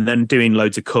with him, and then doing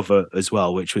loads of cover as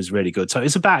well, which was really good. So it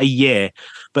was about a year.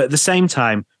 But at the same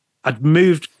time, I'd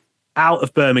moved out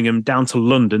of Birmingham down to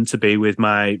London to be with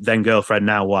my then girlfriend,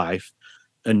 now wife,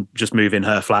 and just move in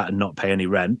her flat and not pay any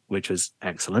rent, which was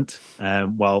excellent,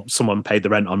 while someone paid the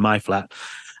rent on my flat.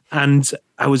 And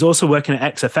I was also working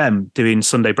at XFM doing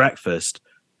Sunday breakfast,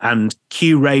 and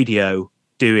Q Radio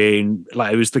doing,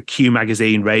 it was the Q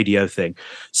magazine radio thing.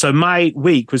 So my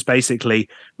week was basically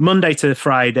Monday to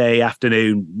Friday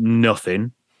afternoon,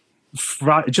 nothing.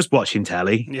 Just watching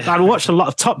telly. I watched a lot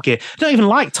of Top Gear. I don't even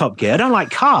like Top Gear. I don't like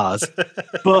cars,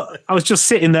 but I was just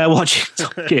sitting there watching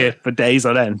Top Gear for days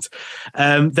on end.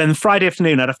 Then Friday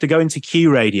afternoon, I'd have to go into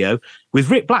Q Radio with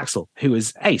Rick Blaxall, who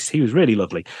was ace. He was really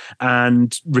lovely,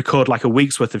 and record like a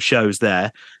week's worth of shows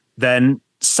there. Then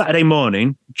Saturday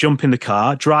morning, jump in the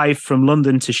car, drive from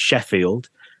London to Sheffield,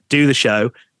 do the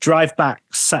show, drive back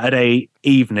Saturday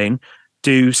evening,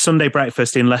 do Sunday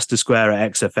breakfast in Leicester Square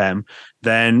at XFM,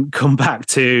 then come back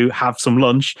to have some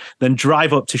lunch, then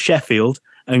drive up to Sheffield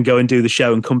and go and do the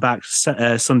show, and come back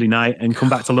Sunday night and come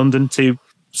back to London to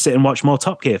sit and watch more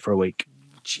Top Gear for a week.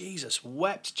 Jesus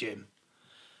wept, Jim.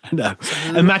 No.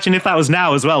 Imagine if that was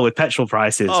now as well with petrol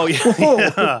prices. Oh,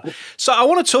 yeah. So I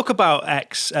want to talk about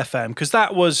XFM, because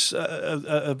that was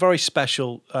a very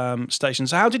special station.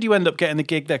 So how did you end up getting the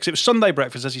gig there? Because it was Sunday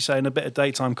breakfast, as you say, and a bit of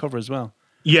daytime cover as well.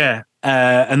 Yeah,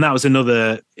 and that was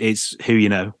another it's who you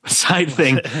know side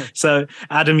thing. So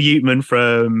Adam Uteman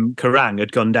from Kerrang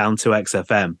had gone down to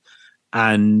XFM,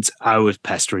 and I was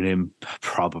pestering him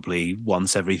probably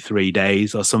once every 3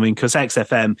 days or something, because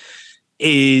XFM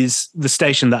is the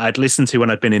station that I'd listened to when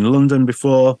I'd been in London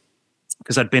before,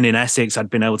 because I'd been in Essex. I'd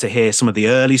been able to hear some of the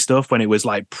early stuff when it was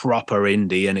like proper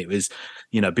indie, and it was,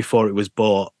 before it was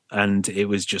bought. And it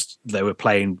was just, they were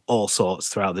playing all sorts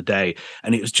throughout the day.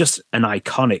 And it was just an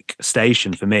iconic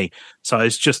station for me. So I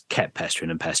was just kept pestering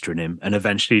him. And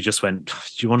eventually he just went, do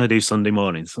you want to do Sunday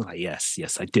mornings? I was like,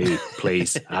 yes, I do.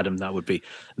 Please, Adam, that would be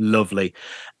lovely.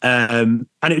 And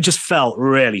it just felt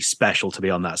really special to be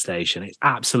on that station. It's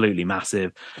absolutely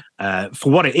massive. For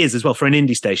what it is as well, for an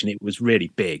indie station, it was really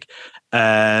big.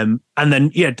 And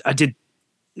then, I did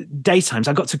daytimes.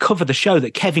 I got to cover the show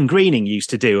that Kevin Greening used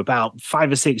to do about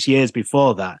 5 or 6 years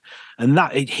before that. And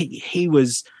that he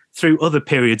was, through other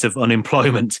periods of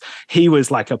unemployment, he was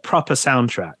like a proper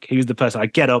soundtrack. He was the person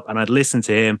I'd get up and I'd listen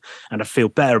to him and I'd feel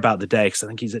better about the day, because I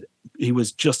think he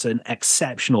was just an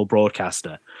exceptional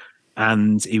broadcaster.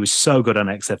 And he was so good on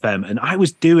XFM. And I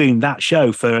was doing that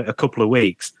show for a couple of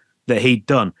weeks that he'd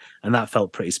done, and that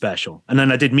felt pretty special. And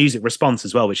then I did Music Response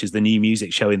as well, which is the new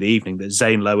music show in the evening that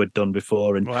Zane Lowe had done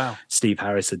before and Steve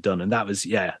Harris had done, and that was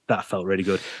that felt really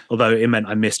good, although it meant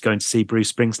I missed going to see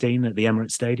Bruce Springsteen at the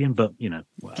Emirates Stadium. But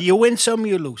you win some,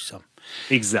 you lose some.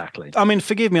 Exactly. I mean,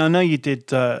 forgive me, I know you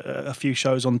did a few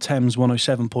shows on Thames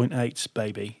 107.8,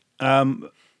 baby,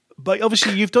 but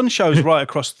obviously you've done shows right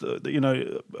across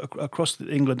across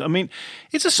England. I mean,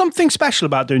 is there something special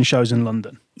about doing shows in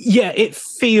London? Yeah, it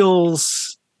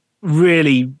feels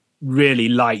really, really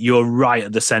like you're right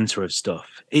at the centre of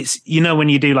stuff. It's, when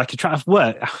you do like I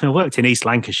worked in East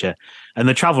Lancashire, and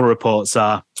the travel reports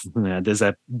are, there's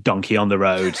a donkey on the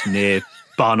road near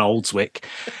Barnoldswick.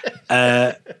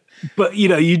 But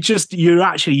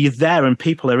you're there, and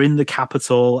people are in the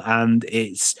capital, and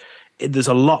there's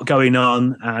a lot going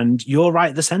on, and you're right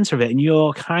at the centre of it, and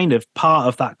you're kind of part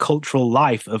of that cultural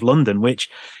life of London, which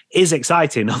is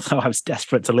exciting, although I was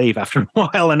desperate to leave after a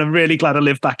while, and I'm really glad I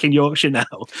live back in Yorkshire now.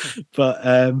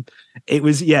 But it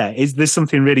was, there's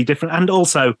something really different. And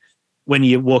also, when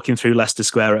you're walking through Leicester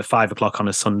Square at 5 o'clock on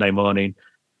a Sunday morning,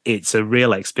 it's a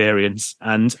real experience.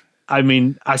 And I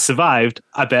mean, I survived.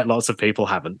 I bet lots of people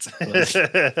haven't.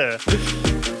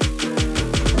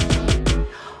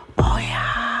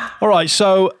 All right,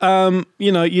 so,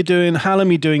 you're doing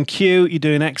Hallam, you're doing Q, you're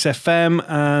doing XFM,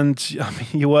 and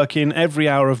you're working every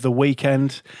hour of the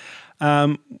weekend,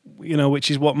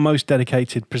 which is what most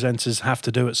dedicated presenters have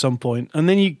to do at some point. And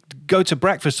then you go to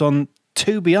breakfast on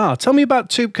 2BR. Tell me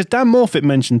about because Dan Morfitt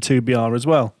mentioned 2BR as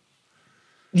well.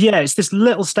 Yeah, it's this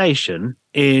little station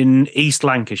in East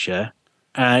Lancashire.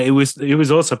 It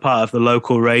was also part of the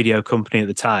local radio company at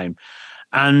the time.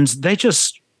 And they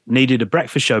just needed a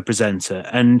breakfast show presenter,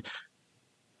 and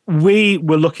we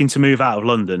were looking to move out of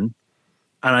London,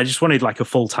 and I just wanted like a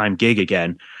full-time gig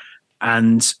again,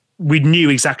 and we knew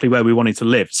exactly where we wanted to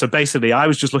live. So basically I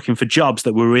was just looking for jobs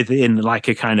that were within like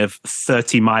a kind of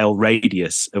 30-mile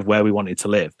radius of where we wanted to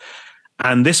live,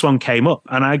 and this one came up,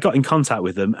 and I got in contact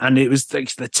with them, and it was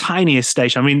the tiniest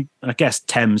station. I mean, I guess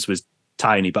Thames was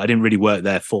tiny, but I didn't really work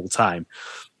there full-time.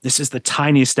 This is the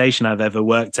tiniest station I've ever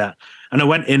worked at. And I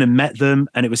went in and met them,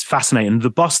 and it was fascinating.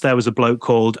 The boss there was a bloke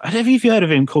called, I don't know if you've heard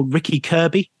of him, called Ricky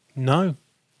Kirby. No.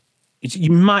 You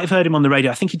might have heard him on the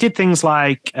radio. I think he did things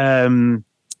like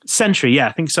Century. Yeah,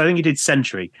 I think so. I think he did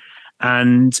Century.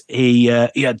 And he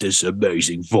had this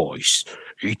amazing voice.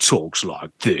 He talks like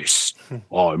this.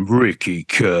 I'm Ricky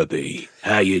Kirby.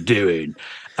 How you doing?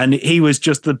 And he was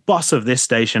just the boss of this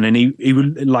station, and he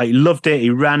like loved it. He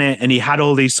ran it, and he had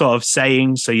all these sort of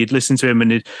sayings. So you'd listen to him,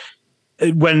 and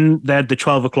when they had the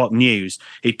 12 o'clock news,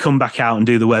 he'd come back out and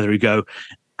do the weather. He'd go,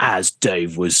 as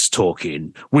Dave was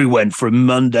talking, we went from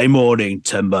Monday morning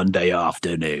to Monday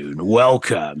afternoon.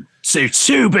 Welcome to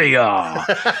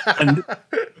 2BR. And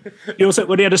he also,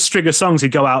 when he had a string of songs,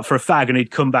 he'd go out for a fag, and he'd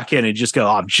come back in and he'd just go,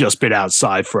 I've just been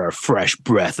outside for a fresh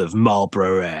breath of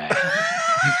Marlborough air.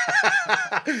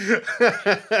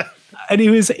 And he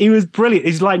was brilliant.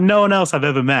 He's like no one else I've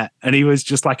ever met, and he was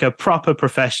just like a proper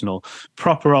professional,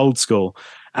 proper old school,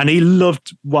 and he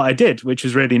loved what I did, which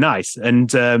was really nice.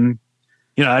 And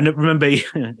I remember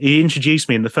he introduced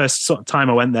me, and the first sort of time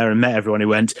I went there and met everyone, he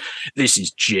went, this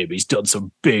is Jim, he's done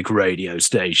some big radio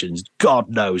stations, God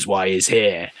knows why he's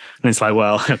here. And it's like,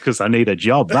 well, because I need a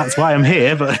job, that's why I'm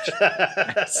here. But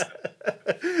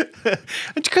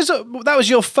because that was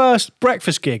your first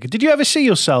breakfast gig, did you ever see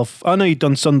yourself, I know you'd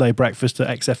done Sunday breakfast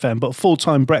at XFM, but a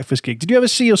full-time breakfast gig, did you ever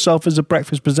see yourself as a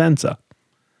breakfast presenter?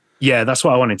 Yeah, that's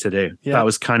what I wanted to do. Yeah. That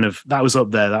was up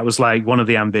there. That was like one of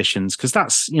the ambitions, because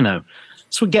that's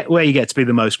where you get to be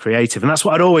the most creative. And that's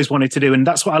what I'd always wanted to do. And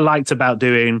that's what I liked about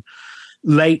doing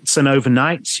lates and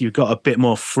overnights, you've got a bit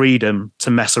more freedom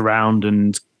to mess around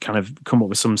and kind of come up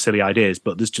with some silly ideas,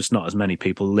 but there's just not as many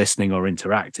people listening or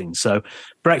interacting. So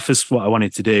breakfast, what I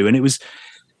wanted to do, and it was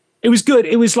good.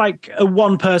 It was like a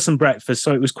one-person breakfast,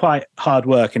 so it was quite hard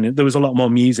work, and there was a lot more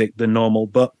music than normal,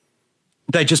 but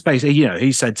they just basically,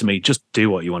 he said to me, just do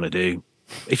what you want to do.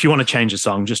 If you want to change a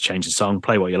song, just change the song,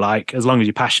 play what you like. As long as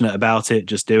you're passionate about it,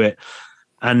 just do it.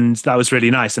 And that was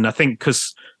really nice. And I think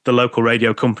because the local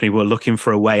radio company were looking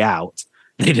for a way out,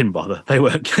 they didn't bother. They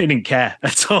didn't care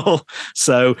at all.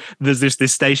 So there's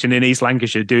this station in East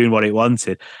Lancashire doing what it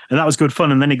wanted. And that was good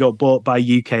fun. And then it got bought by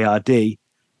UKRD,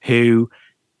 who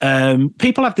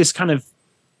people have this kind of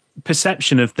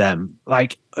perception of them,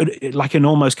 like an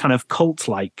almost kind of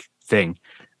cult-like thing.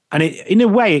 And in a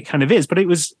way it kind of is, but it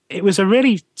was a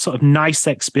really sort of nice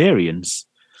experience.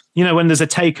 When there's a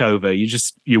takeover,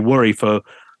 you worry for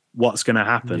what's going to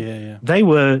happen. Yeah. They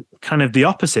were kind of the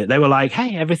opposite. They were like,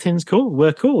 hey, everything's cool.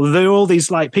 We're cool. There were all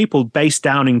these like people based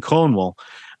down in Cornwall,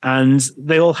 and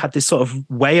they all had this sort of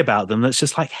way about them that's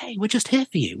just like, hey, we're just here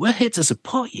for you. We're here to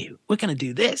support you. We're going to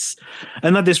do this.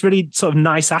 And they had this really sort of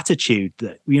nice attitude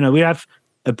that, we have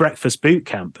a breakfast boot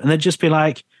camp, and they'd just be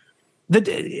like,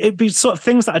 it'd be sort of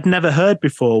things that I'd never heard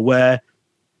before where,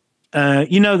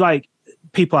 like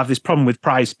people have this problem with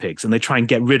prize pigs and they try and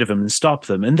get rid of them and stop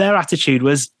them. And their attitude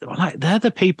was like, they're the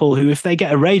people who, if they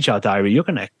get a rage hour diary, you're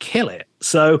going to kill it.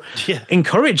 So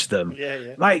encourage them,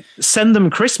 like send them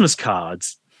Christmas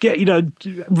cards,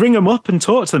 ring them up and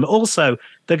talk to them. Also,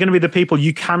 they're going to be the people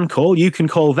you can call. You can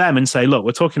call them and say, look,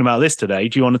 we're talking about this today.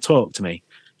 Do you want to talk to me?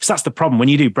 Because that's the problem when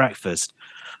you do breakfast.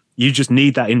 You just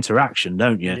need that interaction,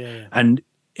 don't you? Yeah. And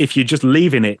if you're just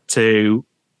leaving it to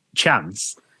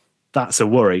chance, that's a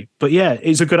worry. But yeah,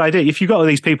 it's a good idea. If you've got all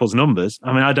these people's numbers,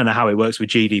 I mean, I don't know how it works with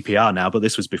GDPR now, but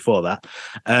this was before that.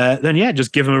 Then yeah,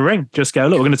 just give them a ring. Just go,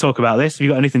 look, we're going to talk about this. If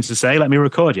you've got anything to say, let me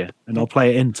record you and I'll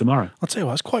play it in tomorrow. I'll tell you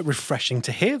what, it's quite refreshing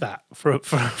to hear that for a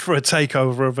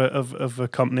takeover of a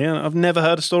company. I've never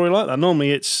heard a story like that.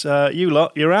 Normally it's you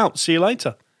lot, you're out, see you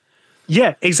later.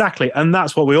 Yeah, exactly. And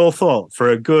that's what we all thought for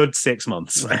a good 6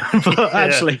 months. But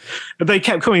actually, they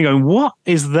kept coming going, what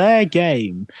is their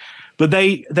game? But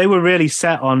they were really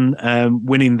set on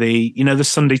winning the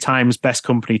Sunday Times Best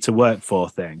Company to Work For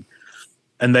thing.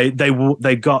 And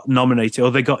they got nominated,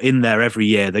 or they got in there every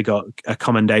year. They got a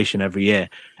commendation every year.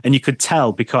 And you could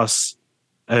tell because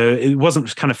it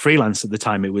wasn't kind of freelance at the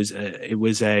time. It was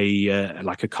a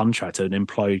like a contract, an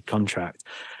employed contract.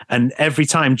 And every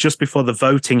time, just before the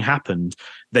voting happened,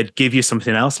 they'd give you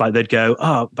something else. Like they'd go,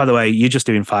 oh, by the way, you're just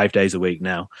doing 5 days a week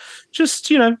now.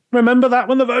 Just, remember that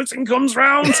when the voting comes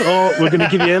round, or we're going to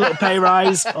give you a little pay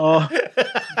rise. Or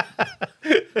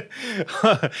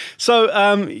So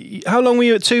how long were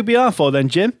you at 2BR for then,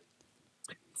 Jim?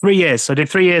 3 years. So I did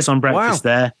 3 years on breakfast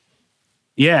there.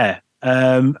 Yeah.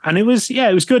 And it was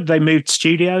good. They moved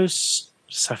studios.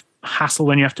 So hassle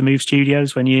when you have to move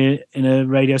studios when you're in a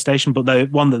radio station, but the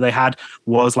one that they had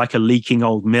was like a leaking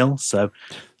old mill, so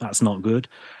that's not good.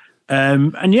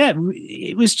 And yeah,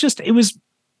 it was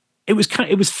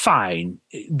fine.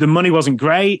 The money wasn't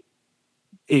great.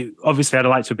 Obviously I'd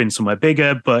like to have been somewhere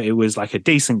bigger, but it was like a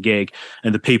decent gig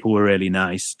and the people were really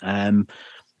nice. But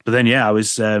then yeah, I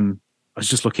was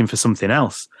just looking for something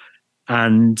else.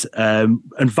 And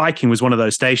Viking was one of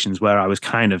those stations where I was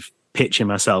kind of pitching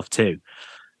myself to.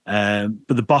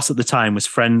 But the boss at the time was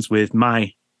friends with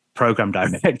my program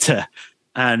director,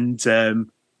 and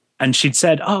she'd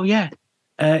said, "Oh yeah,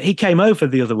 he came over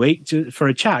the other week for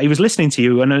a chat. He was listening to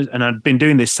you, and I'd been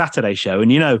doing this Saturday show.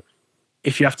 And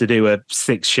if you have to do a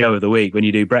 6th show of the week when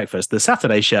you do breakfast, the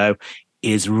Saturday show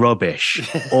is rubbish,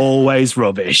 always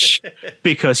rubbish,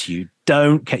 because you're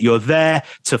there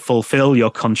to fulfill your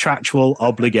contractual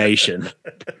obligation."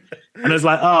 And I was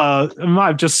like, oh, I might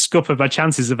have just scuppered my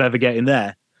chances of ever getting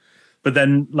there. But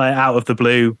then, like, out of the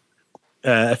blue,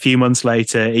 a few months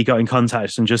later, he got in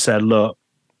contact and just said, look,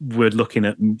 we're looking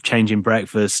at changing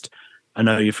breakfast. I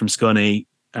know you're from Scunny,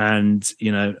 and,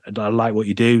 I like what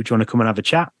you do. Do you want to come and have a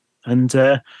chat?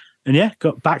 And yeah,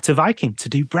 got back to Viking to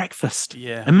do breakfast.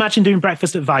 Yeah. Imagine doing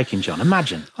breakfast at Viking, John.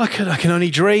 Imagine. I can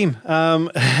only dream.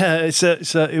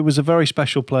 It was a very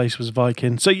special place, was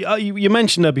Viking. So you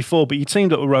mentioned her before, but you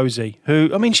teamed up with Rosie, who,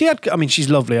 she's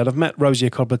lovely. I've met Rosie a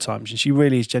couple of times, and she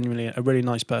really is genuinely a really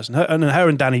nice person. Her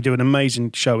and Danny do an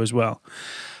amazing show as well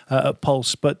at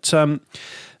Pulse. But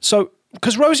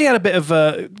because Rosie had a bit of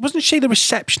wasn't she the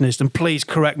receptionist? And please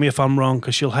correct me if I'm wrong,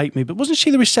 because she'll hate me. But wasn't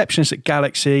she the receptionist at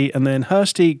Galaxy? And then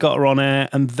Hursty got her on air,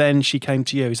 and then she came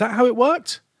to you. Is that how it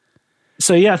worked?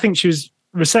 So yeah, I think she was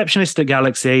receptionist at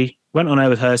Galaxy. Went on air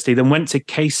with Hursty, then went to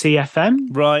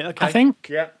KCFM. Right. Okay. I think.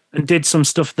 Yeah. and did some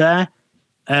stuff there.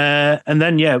 And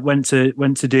then, went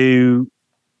to do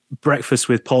breakfast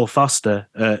with Paul Foster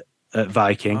at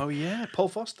Viking. Oh yeah, Paul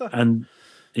Foster. And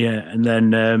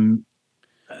then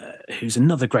who's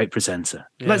another great presenter.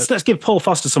 Yeah. Let's give Paul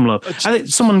Foster some love. I think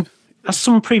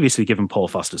someone previously given Paul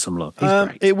Foster some love. He's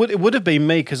great. It would have been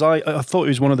me, because I thought he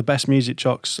was one of the best music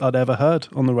jocks I'd ever heard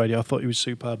on the radio. I thought he was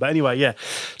superb. But anyway, yeah.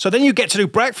 So then you get to do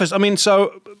breakfast. I mean,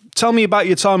 so tell me about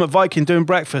your time at Viking doing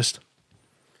breakfast.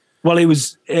 Well, it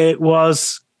was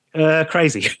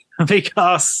crazy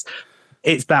because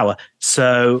it's Bauer.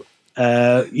 So,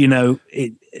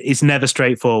 it's never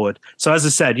straightforward. So as I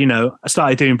said, I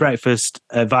started doing breakfast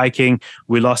at Viking.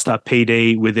 We lost our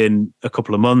PD within a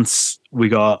couple of months. We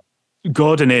got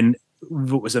Gordon in,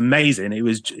 what was amazing. He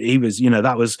was,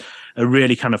 that was a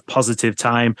really kind of positive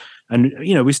time. And,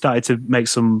 we started to make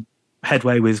some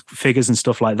headway with figures and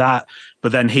stuff like that.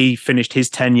 But then he finished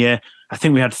his tenure. I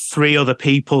think we had 3 other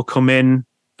people come in,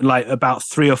 like about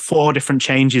 3 or 4 different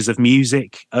changes of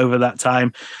music over that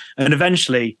time. And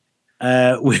eventually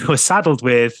we were saddled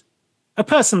with a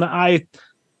person that I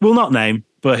will not name,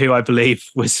 but who I believe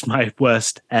was my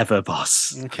worst ever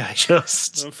boss. Okay.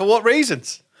 Just for what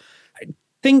reasons? I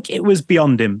think it was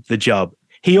beyond him, the job.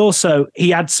 He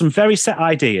had some very set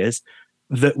ideas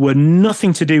that were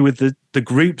nothing to do with the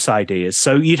group's ideas.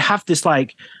 So you'd have this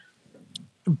like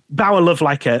Bauer loved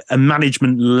like a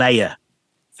management layer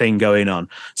thing going on.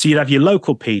 So you'd have your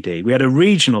local PD, we had a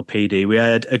regional PD, we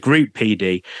had a group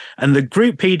PD, and the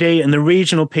group PD and the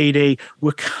regional PD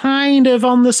were kind of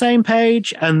on the same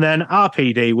page, and then our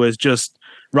PD was just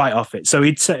right off it. So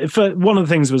he'd say, for one of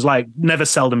the things was like, never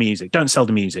sell the music, don't sell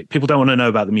the music, people don't want to know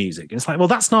about the music. And it's like, well,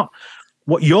 that's not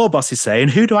what your boss is saying.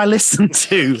 Who do I listen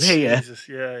to here? Jesus,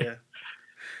 yeah.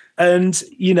 And,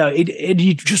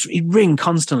 he'd ring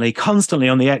constantly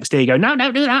on the XD, go, no,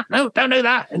 don't do that. No, don't do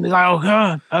that. And they're like, oh,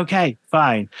 God, okay,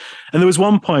 fine. And there was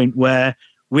one point where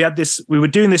we were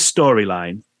doing this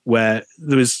storyline where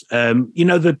there was,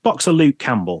 the boxer Luke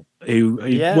Campbell, who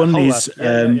won his,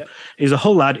 he's a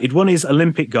Hull lad. He'd won his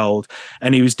Olympic gold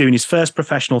and he was doing his first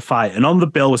professional fight. And on the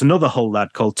bill was another Hull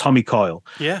lad called Tommy Coyle,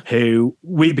 who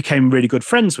we became really good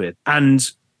friends with. And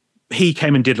he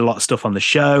came and did a lot of stuff on the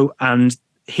show, and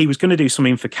he was going to do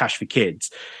something for Cash for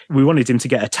Kids. We wanted him to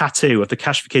get a tattoo of the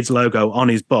Cash for Kids logo on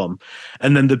his bum.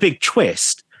 And then the big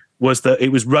twist was that it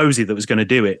was Rosie that was going to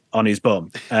do it on his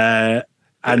bum. And,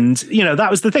 that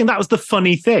was the thing. That was the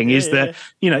funny thing if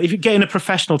you're getting a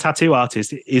professional tattoo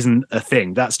artist, it isn't a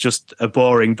thing. That's just a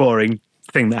boring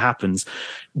thing that happens.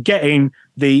 And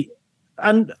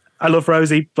I love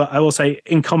Rosie, but I will say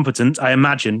incompetent, I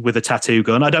imagine, with a tattoo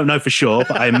gun. I don't know for sure,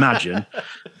 but I imagine.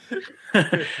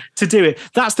 To do it.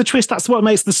 That's the twist. That's what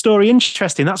makes the story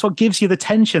interesting. That's what gives you the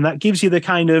tension. That gives you the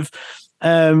kind of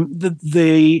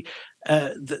the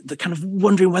kind of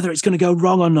wondering whether it's going to go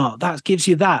wrong or not. That gives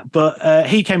you that. But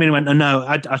he came in and went, oh, no,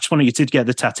 I just wanted you to get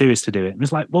the tattooist to do it. And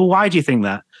it's like, well, why do you think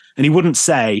that? And he wouldn't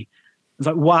say. It's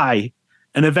like, why?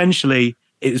 And eventually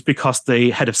it was because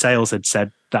the head of sales had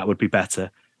said that would be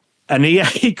better. And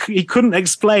he couldn't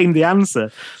explain the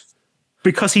answer,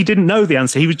 because he didn't know the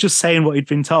answer. He was just saying what he'd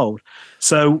been told.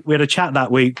 So we had a chat that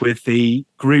week with the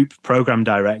group program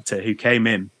director who came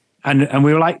in, and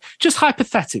we were like, just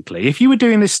hypothetically, if you were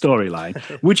doing this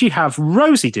storyline, would you have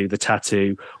Rosie do the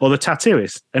tattoo or the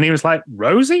tattooist? And he was like,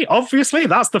 Rosie? Obviously,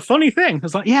 that's the funny thing. I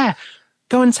was like, yeah,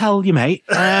 go and tell your mate.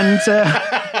 And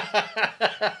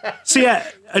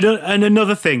and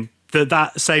another thing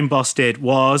that same boss did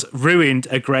was ruined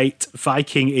a great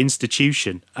Viking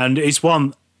institution. And it's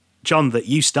one, John, that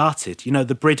you started,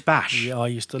 the Brid Bash. Yeah, I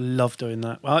used to love doing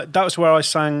that. That was where I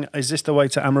sang Is This the Way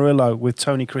to Amarillo with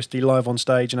Tony Christie live on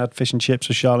stage and had fish and chips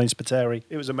with Charlene Spiteri.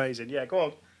 It was amazing. Yeah, go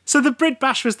on. So the Brid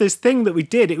Bash was this thing that we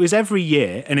did. It was every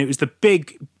year, and it was the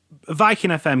big Viking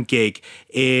FM gig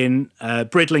in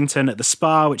Bridlington at the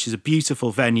Spa, which is a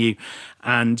beautiful venue,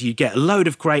 and you get a load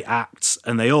of great acts,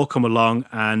 and they all come along,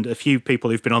 and a few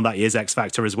people who've been on that year's X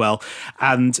Factor as well,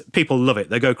 and people love it.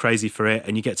 They go crazy for it,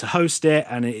 and you get to host it,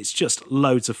 and it's just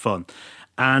loads of fun.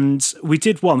 And we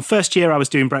did one. First year I was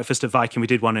doing breakfast at Viking, we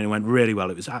did one, and it went really well.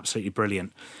 It was absolutely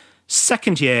brilliant.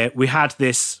 Second year, we had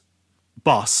this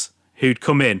boss who'd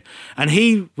come in, and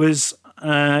he was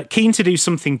keen to do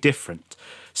something different.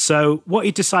 So what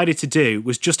he decided to do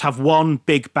was just have one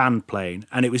big band playing,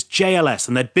 and it was JLS,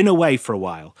 and they'd been away for a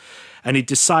while. And he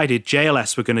decided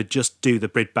JLS were going to just do the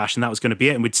Brid Bash, and that was going to be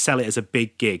it, and we'd sell it as a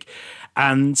big gig.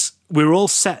 And we were all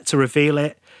set to reveal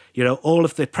it. All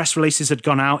of the press releases had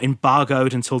gone out,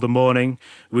 embargoed until the morning.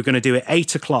 We're going to do it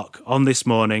 8:00 on this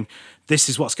morning. This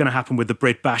is what's going to happen with the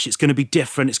Brid Bash. It's going to be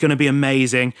different. It's going to be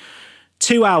amazing.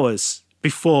 2 hours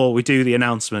before we do the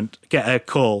announcement, get a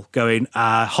call going,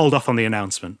 hold off on the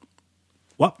announcement.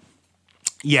 What?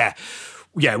 Yeah.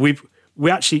 We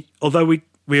actually, although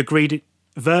we agreed it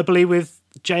verbally with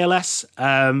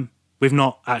JLS, we've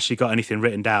not actually got anything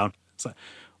written down. It's like,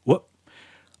 what?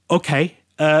 Okay.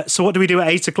 So what do we do at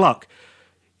 8:00?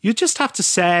 You just have to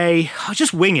say,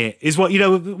 just wing it, is what,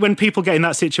 when people get in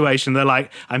that situation, they're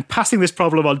like, I'm passing this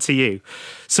problem on to you.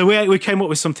 So we came up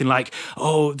with something like,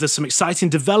 there's some exciting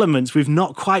developments. We've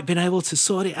not quite been able to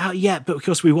sort it out yet, but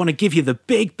because we want to give you the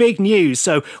big news,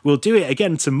 so we'll do it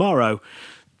again tomorrow.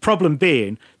 Problem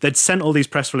being, they'd sent all these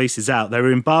press releases out. They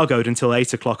were embargoed until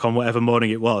 8:00 on whatever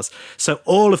morning it was. So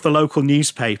all of the local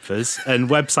newspapers and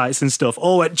websites and stuff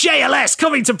all went, JLS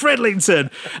coming to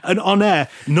Bridlington. And on air,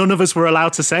 none of us were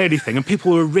allowed to say anything. And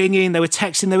people were ringing, they were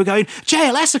texting, they were going,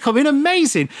 JLS are coming,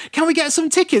 amazing. Can we get some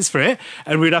tickets for it?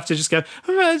 And we'd have to just go,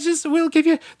 we'll give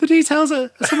you the details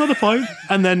at some other point.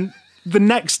 And then the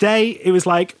next day, it was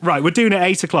like, right, we're doing it at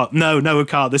 8:00. No, we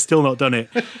can't. They've still not done it.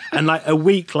 And like a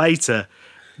week later,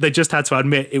 they just had to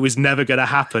admit it was never going to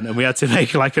happen, and we had to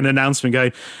make like an announcement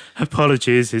going,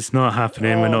 apologies, it's not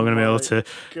happening. We're not going to be able to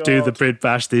do the Brid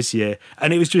Bash this year.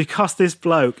 And it was because this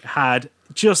bloke had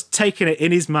just taken it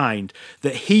in his mind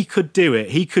that he could do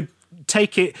it. He could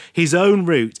take it his own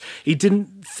route. He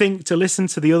didn't think to listen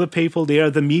to the other people,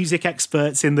 the music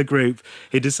experts in the group.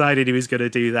 He decided he was going to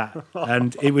do that.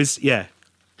 And it was, yeah.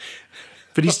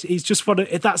 But he's just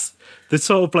that's the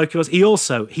sort of bloke he was.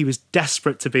 He was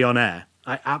desperate to be on air.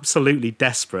 Absolutely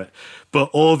desperate. But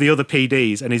all the other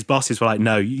PDs and his bosses were like,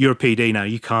 no, you're a PD now,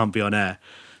 you can't be on air.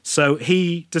 So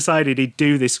he decided he'd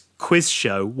do this quiz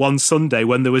show one Sunday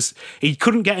when he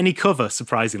couldn't get any cover,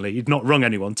 surprisingly. He'd not rung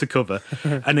anyone to cover.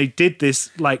 And he did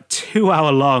this like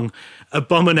 2-hour-long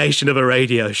abomination of a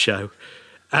radio show.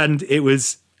 And it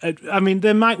was,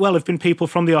 there might well have been people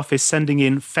from the office sending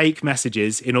in fake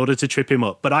messages in order to trip him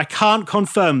up. But I can't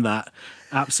confirm that.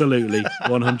 Absolutely,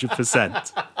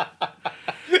 100%.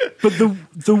 But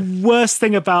the worst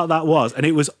thing about that was, and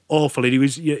it was awful, and he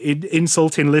was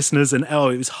insulting listeners, and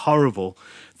it was horrible.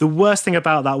 The worst thing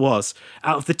about that was,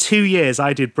 out of the 2 years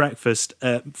I did breakfast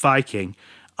at Viking,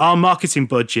 our marketing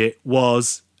budget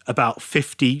was about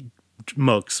 50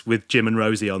 mugs with Jim and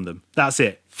Rosie on them. That's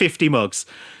it, 50 mugs.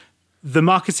 The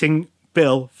marketing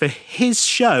bill for his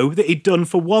show that he'd done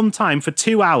for one time for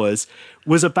 2 hours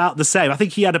was about the same. I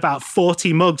think he had about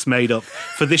 40 mugs made up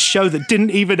for this show that didn't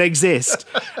even exist.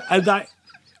 And that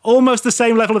almost the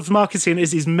same level of marketing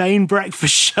as his main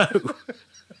breakfast show.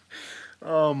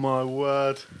 Oh, my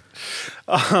word.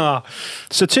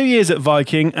 So 2 years at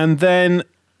Viking, and then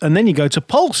you go to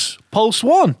Pulse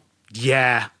 1.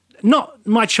 Yeah. Not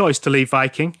my choice to leave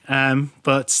Viking,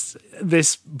 but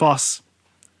this boss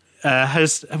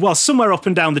somewhere up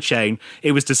and down the chain,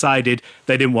 it was decided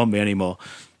they didn't want me anymore.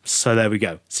 So there we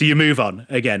go. So you move on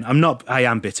again. I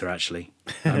am bitter, actually.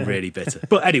 I'm really bitter.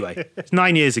 But anyway, it's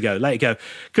 9 years ago. Let it go.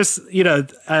 Because,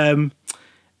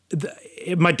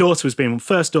 my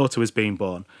first daughter was being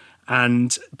born.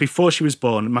 And before she was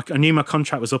born, I knew my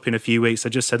contract was up in a few weeks. I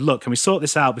just said, look, can we sort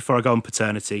this out before I go on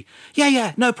paternity?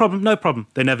 Yeah, no problem.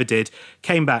 They never did.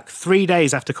 Came back 3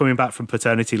 days after coming back from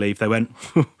paternity leave. They went,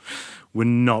 we're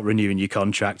not renewing your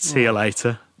contract. See you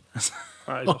later.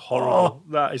 That is horrible.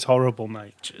 That is horrible,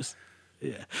 mate.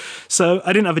 Yeah. So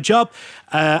I didn't have a job.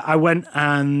 I went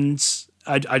and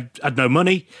I had no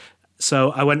money.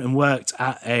 So I went and worked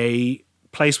at a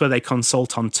place where they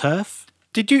consult on turf.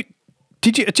 Did you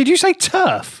say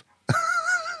turf?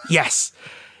 Yes.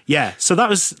 Yeah. So that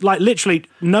was like literally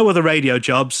no other radio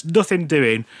jobs, nothing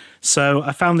doing. So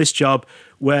I found this job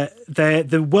where they're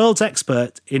the world's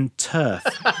expert in turf.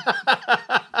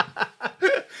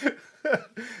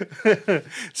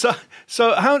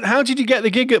 So how did you get the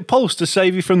gig at Pulse to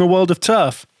save you from the world of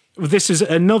turf? This is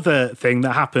another thing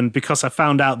that happened because I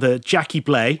found out that Jackie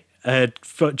Blay had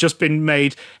just been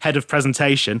made head of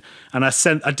presentation, and I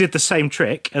did the same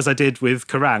trick as I did with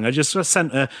Kerrang. I just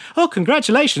sent her,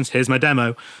 congratulations, here's my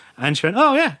demo. And she went,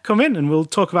 oh yeah, come in and we'll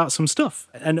talk about some stuff.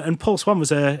 And Pulse 1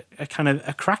 was a kind of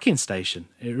a cracking station.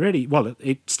 It really,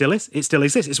 it still is. It still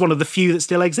exists. It's one of the few that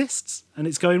still exists, and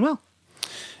it's going well.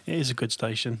 It is a good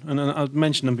station, and I've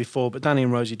mentioned them before, but Danny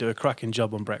and Rosie do a cracking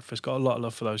job on breakfast. Got a lot of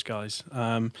love for those guys.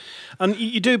 And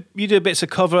you do bits of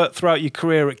cover throughout your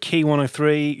career at Key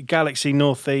 103, Galaxy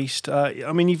Northeast.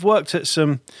 You've worked at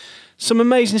some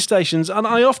amazing stations, and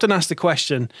I often ask the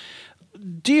question: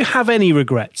 do you have any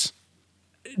regrets?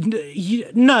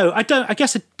 No, I don't. I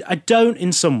guess I don't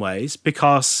in some ways,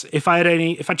 because if I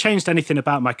changed anything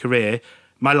about my career,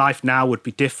 my life now would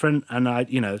be different, and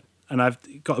I've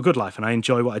got a good life and I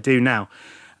enjoy what I do now.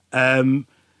 I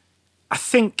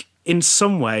think in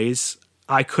some ways,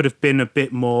 I could have been a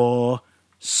bit more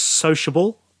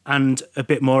sociable and a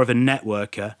bit more of a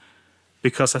networker,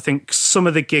 because I think some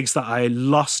of the gigs that I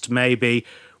lost maybe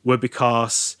were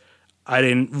because I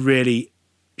didn't really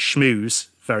schmooze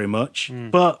very much.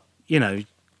 But, you know,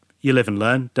 you live and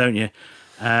learn, don't you?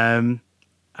 And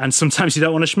sometimes you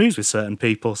don't want to schmooze with certain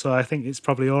people, so I think it's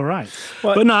probably all right.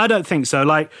 Well, but no, I don't think so.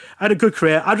 Like, I had a good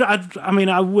career. I mean,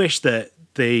 I wish that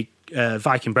the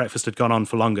Viking Breakfast had gone on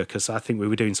for longer, because I think we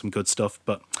were doing some good stuff,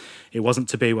 but it wasn't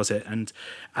to be, was it? And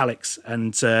Alex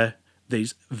and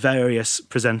these various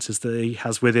presenters that he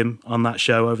has with him on that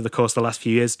show over the course of the last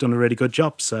few years done a really good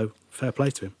job, so fair play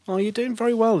to him. Oh, you're doing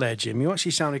very well there, Jim. You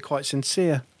actually sounded quite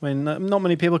sincere. When not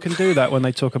many people can do that when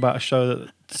they talk about a show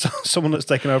that someone that's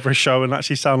taken over a show and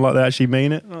actually sound like they actually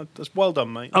mean it. Oh, that's well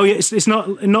done, mate. Oh yeah, it's not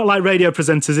like radio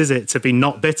presenters, is it, to be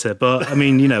not bitter? But I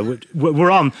mean, you know,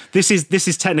 we're on. This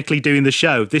is technically doing the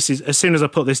show. This is, as soon as I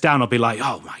put this down, I'll be like,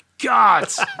 oh my God.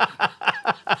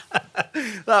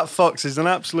 That fox is an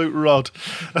absolute rod.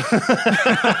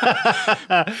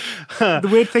 The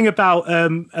weird thing about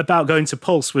going to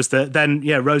Pulse was that then,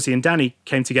 Rosie and Danny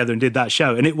came together and did that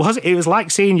show, and it was like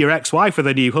seeing your ex-wife with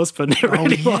a new husband. It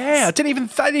really was. Yeah, that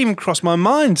didn't even cross my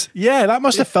mind. Yeah, that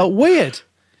must have felt weird.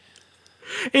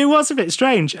 It was a bit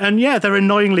strange, and they're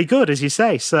annoyingly good, as you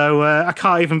say. So I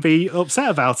can't even be upset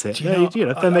about it.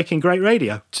 They're making great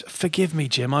radio. Forgive me,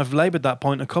 Jim. I've laboured that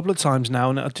point a couple of times now,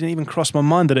 and it didn't even cross my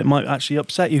mind that it might actually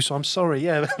upset you. So I'm sorry.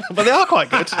 Yeah, but they are quite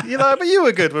good. But you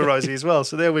were good with Rosie as well.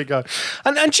 So there we go.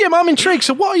 And Jim, I'm intrigued.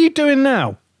 So what are you doing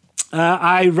now?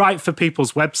 I write for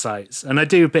people's websites, and I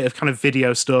do a bit of kind of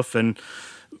video stuff and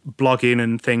blogging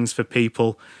and things for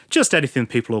people. Just anything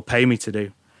people will pay me to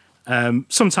do.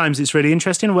 Sometimes it's really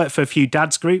interesting. I work for a few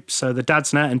dads groups, so the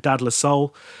Dad's Net and Dadless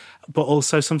Soul, but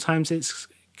also sometimes it's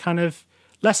kind of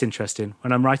less interesting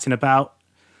when I'm writing about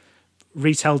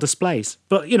retail displays.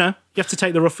 But, you have to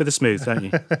take the rough with the smooth, don't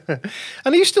you?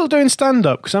 And are you still doing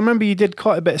stand-up? Because I remember you did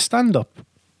quite a bit of stand-up.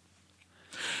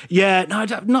 Yeah, no,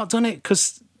 I've not done it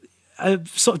because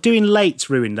sort of doing late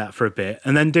ruined that for a bit,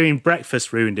 and then doing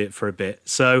breakfast ruined it for a bit.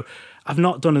 So I've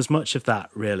not done as much of that,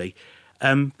 really.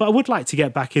 But I would like to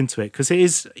get back into it, because it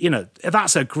is,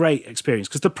 that's a great experience.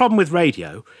 Because the problem with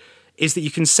radio is that you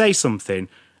can say something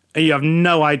and you have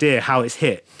no idea how it's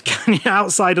hit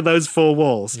outside of those four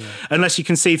walls, unless you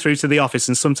can see through to the office.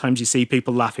 And sometimes you see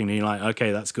people laughing and you're like,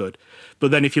 okay, that's good. But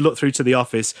then if you look through to the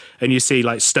office and you see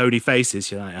like stony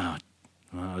faces, you're like, oh,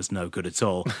 well, that was no good at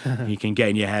all. You can get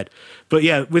in your head. But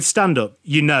with stand-up,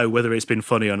 you know whether it's been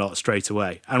funny or not straight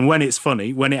away. And when it's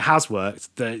funny, when it has worked,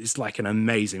 it's like an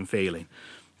amazing feeling.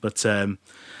 But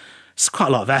it's quite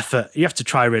a lot of effort. You have to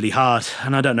try really hard.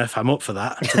 And I don't know if I'm up for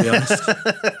that, to be honest.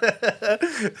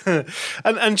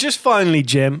 And just finally,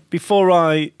 Jim, before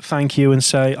I thank you and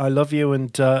say I love you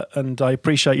and I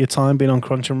appreciate your time being on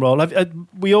Crunch and Roll,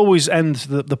 we always end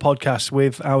the podcast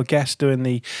with our guests doing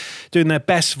their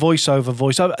best voiceover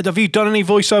voice. Have you done any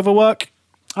voiceover work?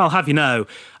 I'll have you know,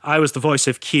 I was the voice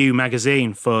of Q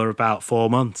magazine for about 4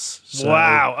 months. So,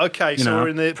 wow. Okay, so we're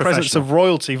in the presence of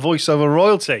royalty, voiceover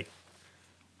royalty.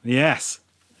 Yes,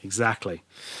 exactly.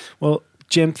 Well,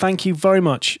 Jim, thank you very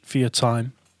much for your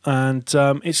time. And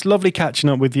it's lovely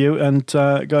catching up with you and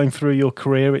going through your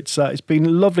career. It's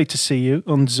been lovely to see you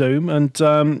on Zoom. And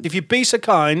if you'd be so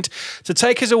kind to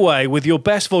take us away with your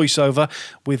best voiceover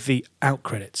with the out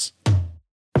credits.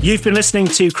 You've been listening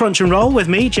to Crunch and Roll with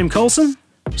me, Jim Coulson.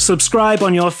 Subscribe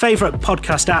on your favourite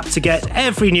podcast app to get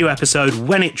every new episode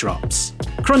when it drops.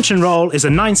 Crunch and Roll is a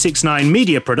 969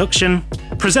 media production,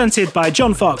 presented by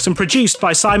John Fox and produced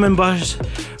by Simon Bush.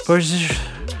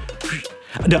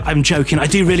 No, I'm joking. I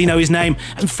do really know his name.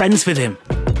 I'm friends with him.